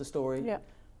you built the story.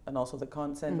 And also the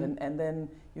content, and then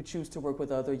you choose to work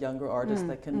with other younger artists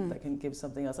that can give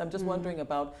something else. I'm just wondering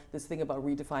about this thing about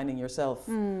redefining yourself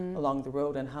along the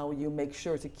road, and how you make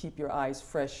sure to keep your eyes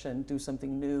fresh and do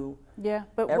something new.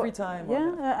 But every time.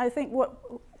 I think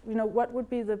what would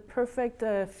be the perfect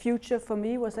future for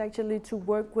me was actually to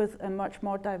work with a much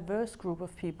more diverse group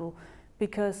of people,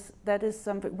 because that is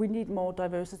something we need, more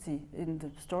diversity in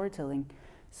the storytelling.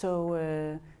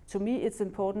 So to me, it's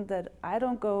important that I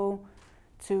don't go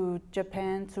to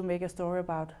Japan to make a story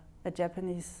about a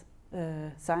Japanese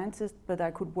scientist, but I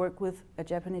could work with a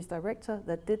Japanese director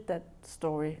that did that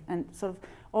story, and sort of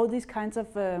all these kinds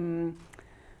of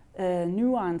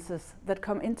nuances that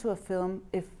come into a film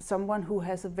if someone who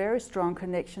has a very strong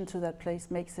connection to that place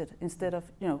makes it, instead of,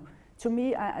 to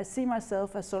me, I see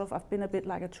myself as sort of, I've been a bit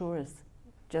like a tourist,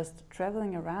 just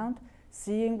traveling around,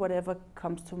 seeing whatever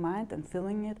comes to mind and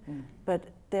filming it, but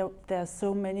there are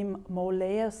so many more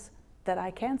layers that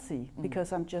I can't see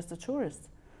because I'm just a tourist.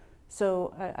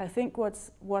 So I think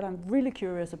what I'm really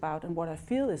curious about, and what I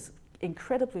feel is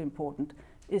incredibly important,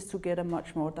 is to get a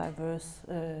much more diverse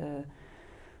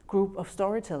group of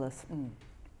storytellers.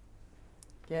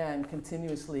 Yeah, and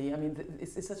continuously. I mean,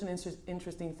 it's such an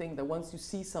interesting thing that once you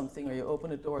see something or you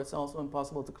open a door, it's also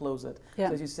impossible to close it. So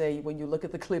as you say, when you look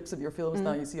at the clips of your films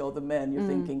now, you see all the men, you're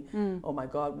thinking, oh my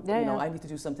God, I need to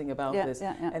do something about this.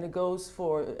 And it goes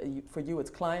for you, it's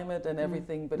climate and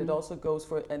everything, but it also goes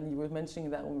for, and you were mentioning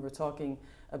that when we were talking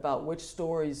about which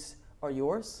stories are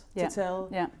yours to tell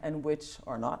and which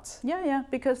are not.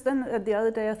 Because then the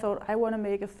other day I thought, I want to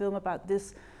make a film about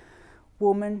this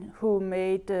woman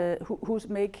who's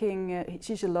making,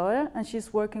 she's a lawyer and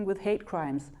she's working with hate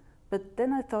crimes. But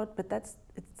then I thought,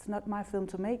 it's not my film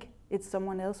to make. It's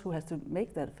someone else who has to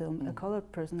make that film. A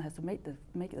colored person has to make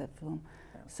that film.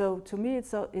 So to me,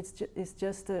 it's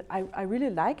just I really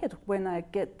like it when I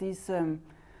get these,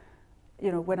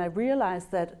 when I realize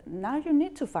that now you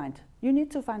need to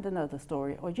find another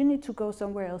story, or you need to go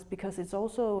somewhere else, because it's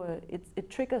also it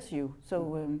triggers you.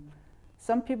 So.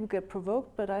 Some people get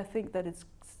provoked, but I think that it's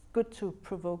good to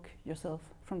provoke yourself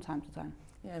from time to time.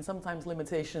 Yeah, and sometimes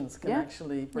limitations can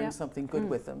actually bring something good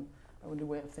with them, a new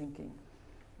way of thinking.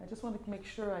 I just want to make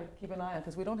sure I keep an eye on,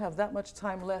 because we don't have that much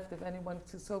time left if anyone,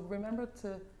 so remember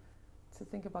to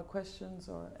think about questions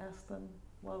or ask them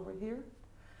while we're here.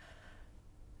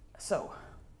 So,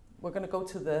 we're going to go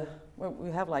to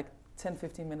we have like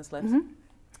 10-15 minutes left.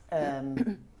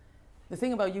 The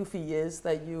thing about you, Phie, is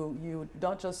that you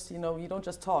don't just you don't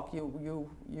just talk. You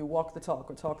walk the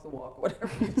talk, or talk the walk, whatever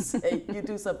you say. You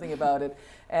do something about it.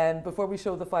 And before we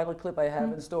show the final clip I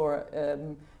have in store,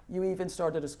 you even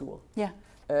started a school.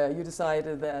 You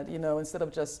decided that instead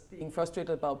of just being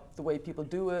frustrated about the way people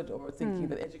do it, or thinking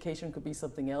that education could be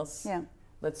something else,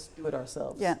 let's do it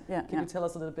ourselves. Can you tell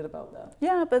us a little bit about that?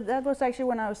 Yeah, but that was actually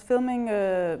when I was filming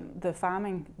the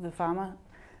farmer.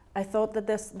 I thought that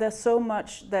there's so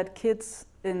much that kids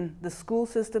in the school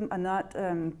system are not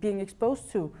being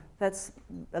exposed to. That's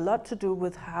a lot to do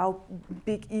with how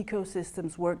big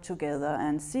ecosystems work together,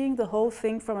 and seeing the whole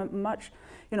thing from a much,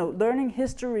 learning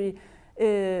history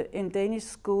in Danish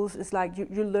schools is like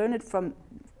you learn it from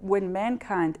when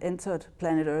mankind entered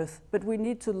planet Earth, but we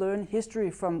need to learn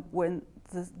history from when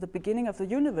the beginning of the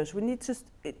universe. We need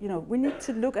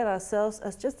to look at ourselves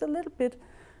as just a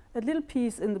little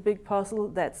piece in the big puzzle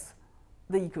that's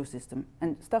the ecosystem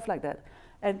and stuff like that.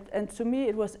 And to me,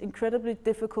 it was incredibly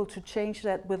difficult to change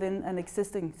that within an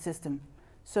existing system.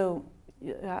 So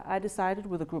I decided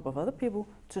with a group of other people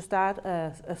to start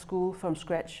a school from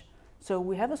scratch. So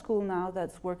we have a school now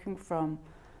that's working from,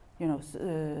 it's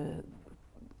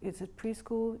a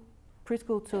preschool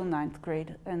till 9th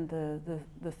grade, and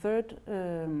the third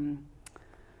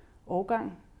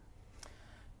årgang.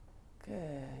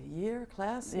 Year,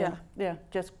 class? Yeah. They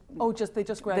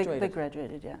just graduated? They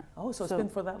graduated, yeah. Oh, so it's been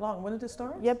for that long. When did it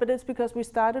start? Yeah, but it's because we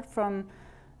started from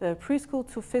preschool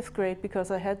to 5th grade because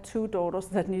I had 2 daughters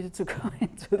that needed to go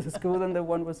into the school and the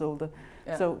one was older.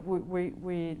 Yeah. So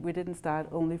we didn't start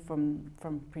only from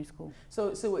preschool.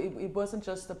 So it wasn't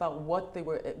just about what they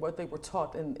were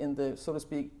taught in the, so to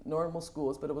speak, normal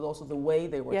schools, but it was also the way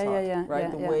they were taught,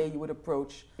 right? The way you would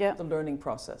approach the learning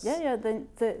process. Yeah.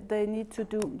 They need to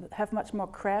have much more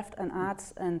craft and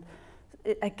arts, and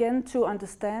again to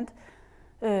understand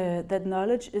that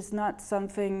knowledge is not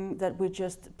something that we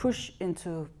just push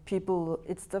into people.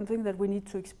 It's something that we need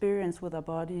to experience with our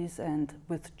bodies and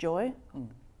with joy.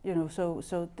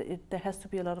 There has to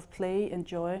be a lot of play and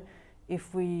joy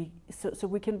so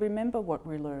we can remember what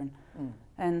we learn.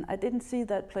 And I didn't see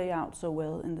that play out so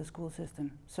well in the school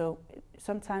system. So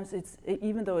sometimes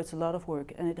even though it's a lot of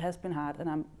work and it has been hard, and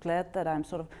I'm glad that I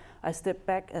stepped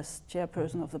back as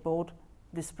chairperson of the board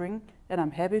this spring, and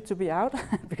I'm happy to be out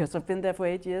because I've been there for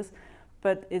 8 years.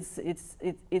 But it's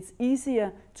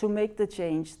easier to make the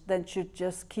change than to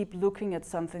just keep looking at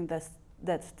something that's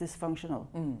dysfunctional,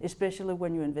 especially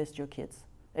when you invest your kids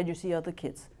and you see other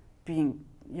kids being,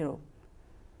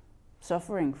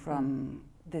 suffering from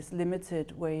this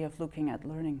limited way of looking at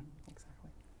learning. Exactly.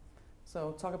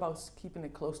 So talk about keeping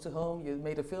it close to home. You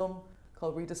made a film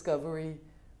called Rediscovery,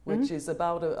 which is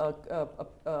about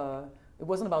it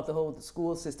wasn't about the whole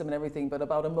school system and everything, but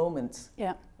about a moment,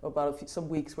 about some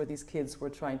weeks where these kids were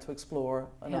trying to explore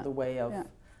another way of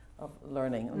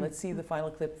learning. And let's see the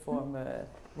final clip from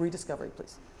Rediscovery,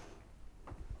 please.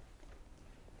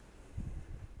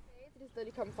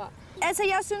 Altså,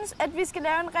 jeg synes, at vi skal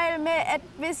lave en regel med, at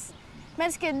hvis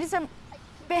man skal ligesom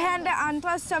behandle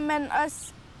andre, som man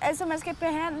også, altså man skal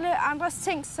behandle andres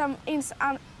ting som ens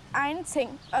egen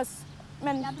ting, også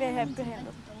man vil have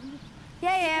behandlet.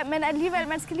 Ja, men alligevel,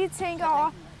 man skal lige tænke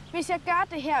over, hvis jeg gør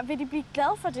det her, vil de blive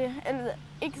glade for det? Eller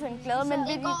ikke sådan glade, men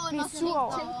vil de blive sure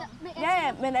over det?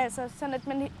 Ja, men altså sådan, at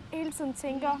man hele tiden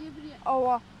tænker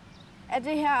over, er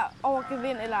det her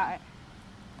overgevind eller ej?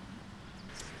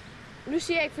 Nu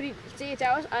siger jeg ikke, fordi der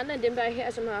er også andre end dem, der er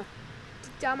her, som har...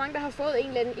 Der er mange, der har fået en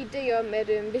eller anden idé om, at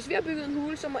hvis vi har bygget en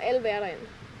hule, så må alle være derinde.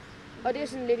 Og det er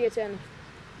sådan lidt irriterende.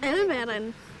 Alle være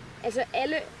derinde? Altså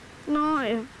alle... Nå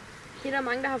ja. Det er der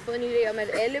mange, der har fået en idé om, at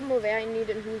alle må være inde i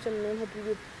den hule, som nogen har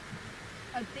bygget.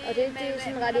 Og det er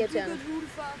sådan ret irriterende. Man hule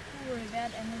for at kunne være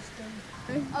et andet sted.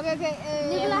 Okay.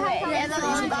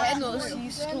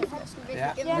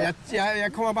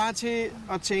 Jeg kommer bare til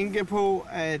at tænke på,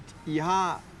 at I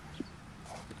har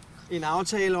en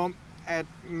aftale om, at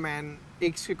man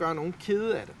ikke skal gøre nogen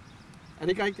kede af det. Er det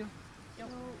ikke rigtigt? Jo.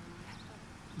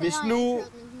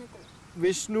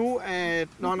 Hvis nu at...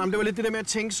 det var lidt det der med at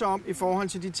tænke sig om i forhold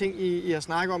til de ting, I har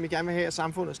snakket om, I gerne vil have, at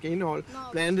samfundet skal indeholde.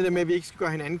 Blandt andet det der med, at vi ikke skal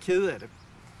gøre hinanden kede af det.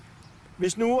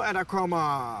 Hvis nu at der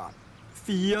kommer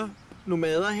 4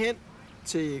 nomader hen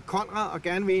til Konrad og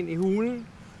gerne vil ind i hulen,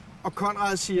 og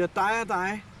Konrad siger,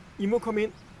 dig, I må komme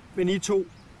ind, men I 2,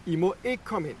 I må ikke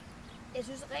komme ind. Jeg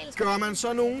synes, gør man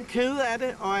så nogen kede af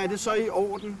det, og er det så i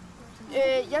orden?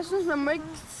 Jeg synes, man må ikke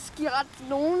give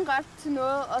nogen ret til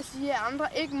noget og sige, at andre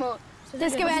ikke må.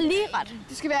 Det skal være lige ret.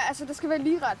 Det skal være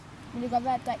lige ret. Men det kan godt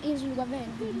være, at der er en, som vil godt være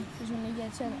en person ikke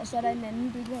irriterende, og så er der en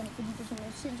anden byggehånd, fordi personen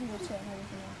er sindssygt irriterende.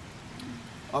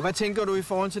 Og hvad tænker du i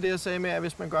forhold til det, jeg sagde med, at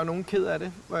hvis man gør nogen ked af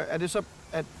det? Er det så... Det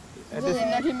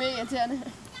er nok mere irriterende.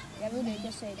 Jeg ved det ikke,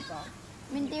 jeg sagde det bare.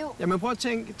 Men det er jo... Jamen prøv at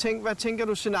tænke, hvad tænker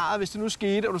du scenariet, hvis det nu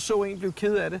skete, og du så en blive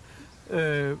ked af det?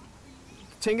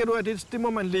 Tænker du, at det må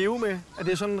man leve med? At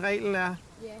det er sådan, reglen er?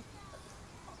 Ja.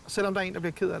 Selvom der er en, der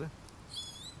bliver ked af det?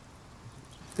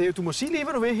 Du må sige lige,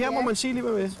 hvad du vil. Her må man sige lige,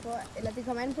 hvad du vil. Eller det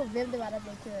kommer an på, hvem det var, der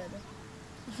blev ked af det.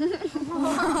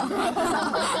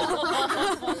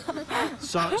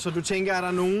 Så du tænker, at der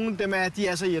er nogen, de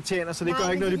er så irriterende, så det gør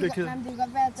ikke noget, de bliver ked af? Nej, det kan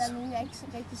godt være, at der er nogen, jeg ikke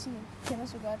rigtig kender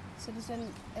så godt. Så det er sådan,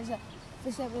 altså, for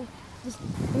eksempel,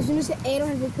 hvis du nu siger, at Adam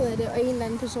han bliver ked af det, og en eller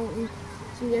anden person,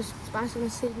 som jeg bare sådan har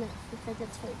set med,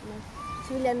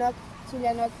 så vil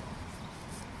jeg nok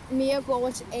mere gå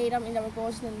over til Adam, end jeg vil gå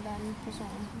over til den der anden person.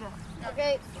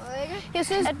 Okay. Jeg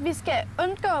synes, at vi skal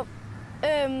undgå,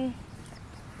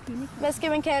 hvad skal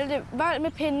man kalde det, vold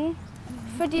med pinden.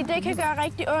 Fordi det kan gøre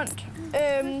rigtig ondt.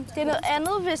 Det er noget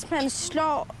andet, hvis man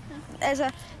slår.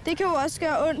 Altså, det kan jo også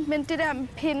gøre ondt, men det der med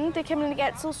pinden, det kan man ikke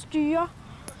altid styre.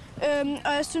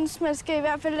 Og jeg synes, man skal i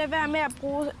hvert fald lade være med at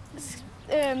bruge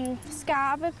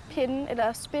skarpe pinde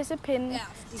eller spidse pinde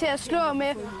til at slå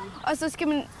med. Og så skal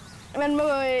man må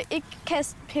ikke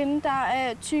kaste pinde, der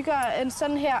er tykkere end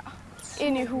sådan her,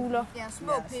 ind i huler. Ja,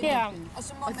 små pinde. Ja. Og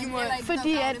så må man heller ikke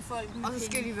fordi ramme folk med og så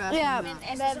skal pinde. de være sådan.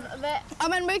 Men altså, og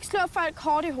man må ikke slå folk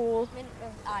hårdt i hovedet.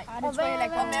 Nej, det tror jeg heller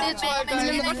ikke. Det tror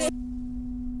jeg ikke.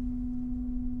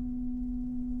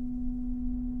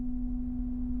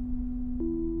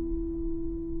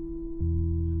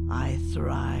 I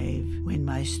thrive when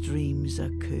my streams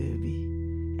are curvy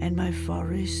and my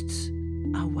forests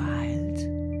are wild.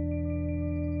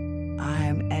 I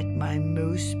am at my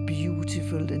most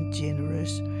beautiful and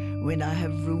generous when I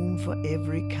have room for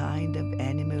every kind of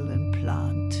animal and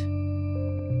plant.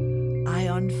 I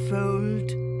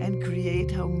unfold and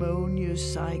create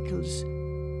harmonious cycles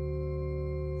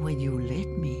when you let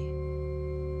me.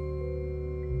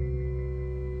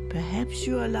 Perhaps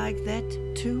you are like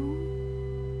that too?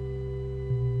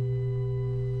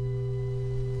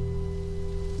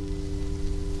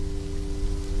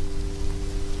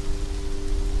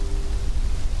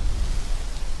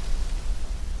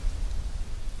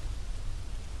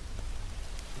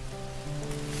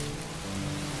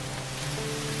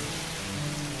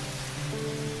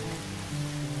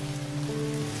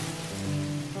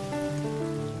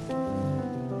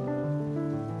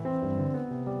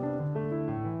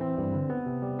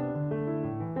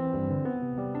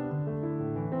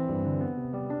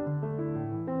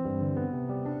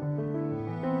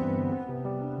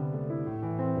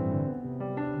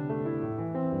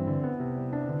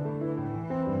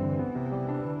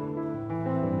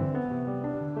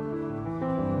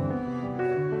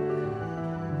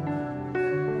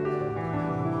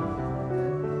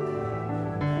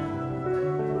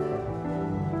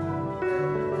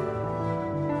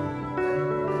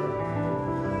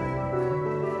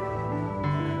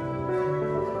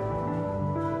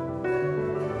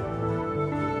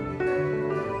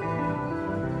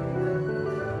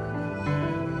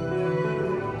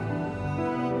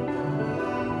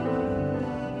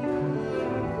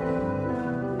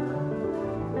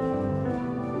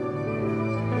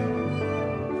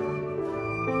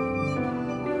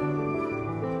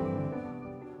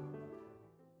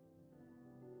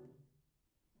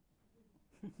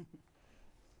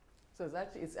 So it's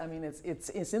actually,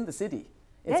 it's in the city.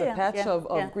 It's a patch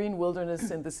of green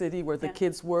wilderness in the city where the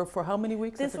kids were for how many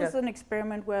weeks? This was an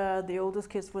experiment where the oldest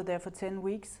kids were there for 10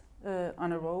 weeks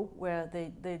on a row, where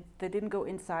they didn't go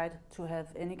inside to have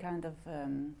any kind of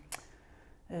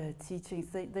teachings.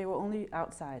 They were only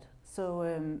outside. So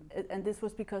and this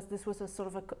was because this was a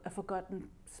sort of a forgotten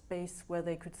space where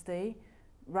they could stay.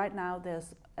 Right now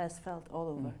there's asphalt all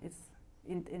over. It's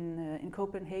in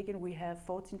Copenhagen we have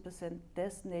 14%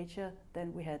 less nature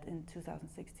than we had in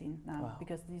 2016 now,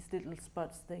 because these little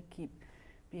spots, they keep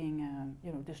being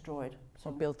destroyed. So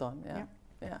or built on,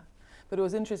 yeah. But it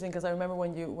was interesting because I remember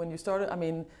when you started. I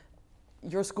mean,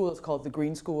 your school is called the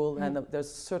Green School, and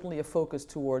there's certainly a focus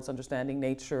towards understanding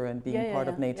nature and being part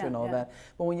of nature and all that.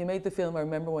 But when you made the film, I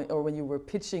remember when you were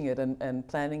pitching it and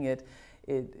planning it,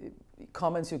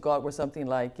 comments you got were something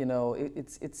like,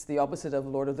 it's the opposite of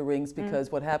Lord of the Rings,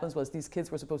 because what happens was these kids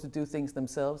were supposed to do things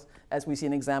themselves, as we see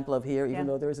an example of here, even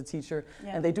though there is a teacher,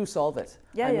 and they do solve it.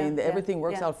 Everything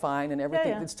works out fine, and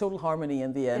everything, it's total harmony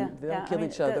in the end. They don't kill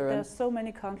each other. There's so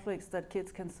many conflicts that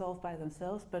kids can solve by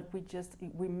themselves, but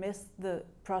we mess the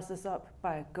process up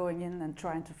by going in and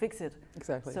trying to fix it.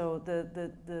 Exactly. So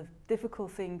the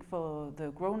difficult thing for the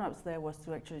grown-ups there was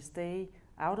to actually stay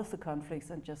out of the conflicts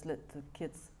and just let the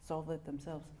kids solve it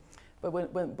themselves.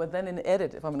 But then in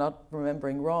edit, if I'm not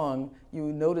remembering wrong,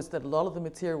 you noticed that a lot of the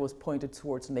material was pointed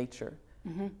towards nature.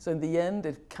 So in the end,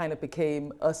 it kind of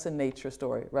became us and nature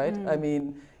story, right? I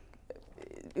mean,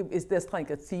 is this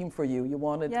like a theme for you? You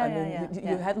wanted,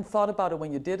 you hadn't thought about it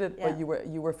when you did it, but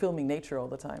you were filming nature all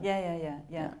the time.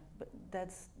 Yeah. But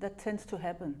that tends to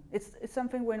happen. It's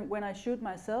something when I shoot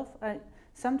myself,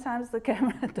 sometimes the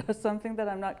camera does something that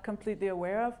I'm not completely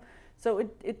aware of. So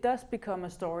it does become a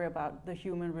story about the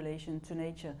human relation to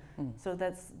nature. So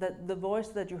the voice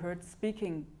that you heard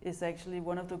speaking is actually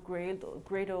one of the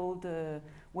great old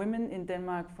women in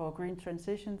Denmark for green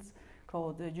transitions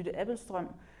called Jytte Appelstrøm.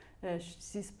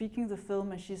 She's speaking the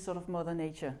film, and she's sort of Mother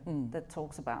Nature that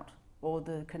talks about all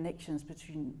the connections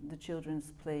between the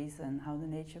children's plays and how the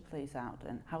nature plays out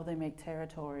and how they make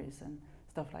territories and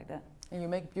stuff like that. And you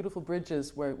make beautiful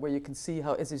bridges where you can see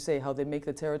how, as you say, how they make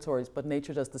the territories, but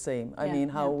nature does the same. I mean,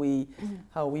 how we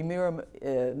mirror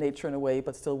nature in a way,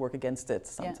 but still work against it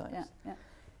sometimes.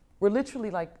 We're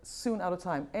literally like soon out of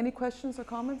time. Any questions or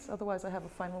comments? Otherwise, I have a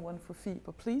final one for Phie,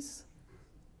 but please.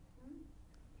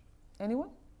 Anyone?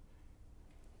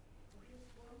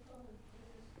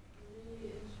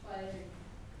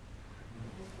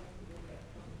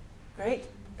 Great,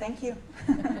 thank you.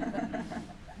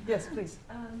 Yes, please.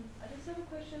 I just have a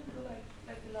question for like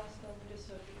the last film we just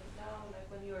showed, because now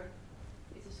when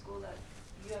it's a school that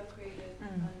you have created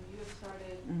and you have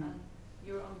started and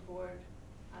you're on board,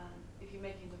 and if you're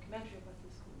making a documentary about the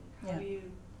school, how do you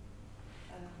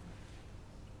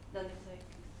then it's like,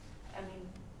 I mean,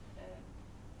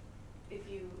 if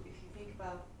you think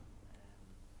about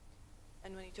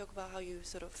and when you talk about how you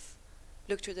sort of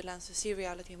look through the lens to see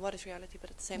reality and what is reality, but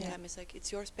at the same time it's like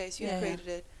it's your space, you created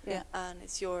it, and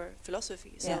it's your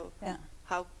philosophy. So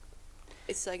how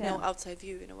it's like no outside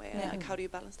view in a way. And like how do you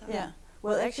balance that? Yeah.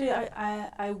 Well, actually,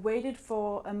 I waited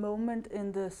for a moment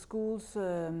in the school's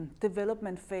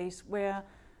development phase where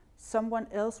someone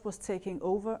else was taking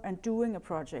over and doing a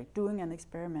project, doing an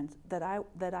experiment that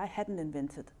I hadn't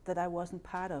invented, that I wasn't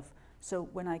part of. So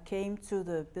when I came to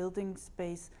the building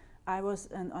space, I was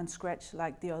on scratch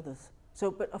like the others. So,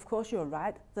 but of course you're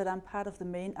right that I'm part of the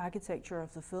main architecture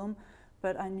of the film,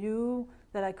 but I knew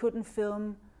that I couldn't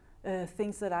film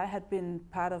things that I had been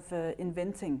part of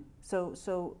inventing.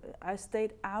 So I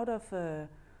stayed out of,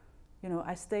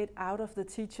 I stayed out of the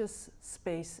teachers'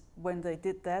 space when they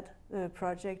did that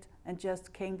project and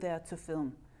just came there to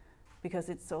film, because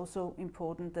it's also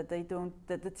important that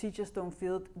that the teachers don't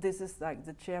feel this is like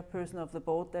the chairperson of the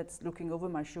board that's looking over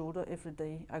my shoulder every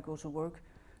day I go to work.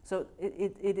 So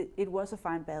it was a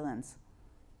fine balance,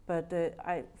 but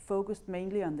I focused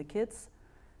mainly on the kids,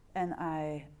 and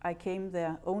I came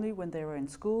there only when they were in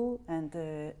school, and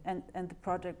the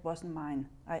project wasn't mine.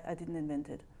 I didn't invent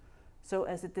it. So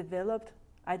as it developed,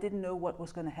 I didn't know what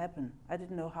was going to happen. I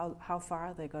didn't know how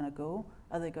far they're going to go.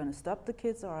 Are they going to stop the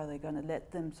kids, or are they going to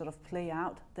let them sort of play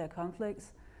out their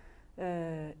conflicts?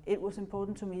 It was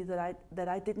important to me that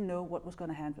I didn't know what was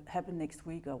going to happen next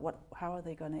week, or how are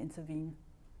they going to intervene.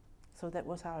 So that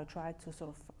was how I tried to sort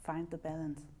of find the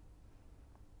balance.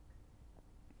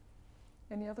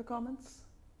 Any other comments,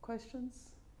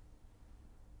 questions?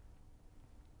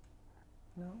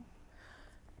 No?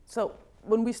 So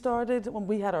when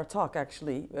we had our talk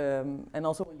actually, and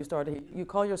also when you started, you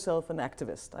call yourself an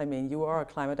activist. I mean, you are a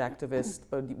climate activist,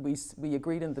 but we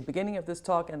agreed in the beginning of this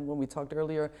talk, and when we talked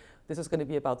earlier, this is going to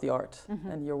be about the art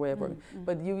and your way of working.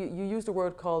 But you used a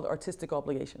word called artistic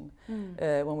obligation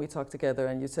when we talked together,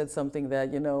 and you said something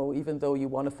that, even though you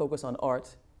want to focus on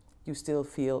art, you still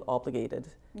feel obligated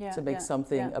to make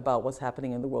something about what's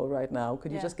happening in the world right now.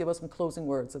 Could you just give us some closing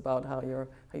words about how you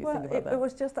think about that? It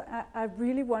was just, I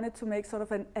really wanted to make sort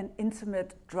of an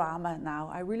intimate drama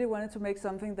now. I really wanted to make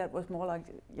something that was more like,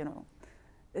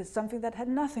 something that had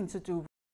nothing to do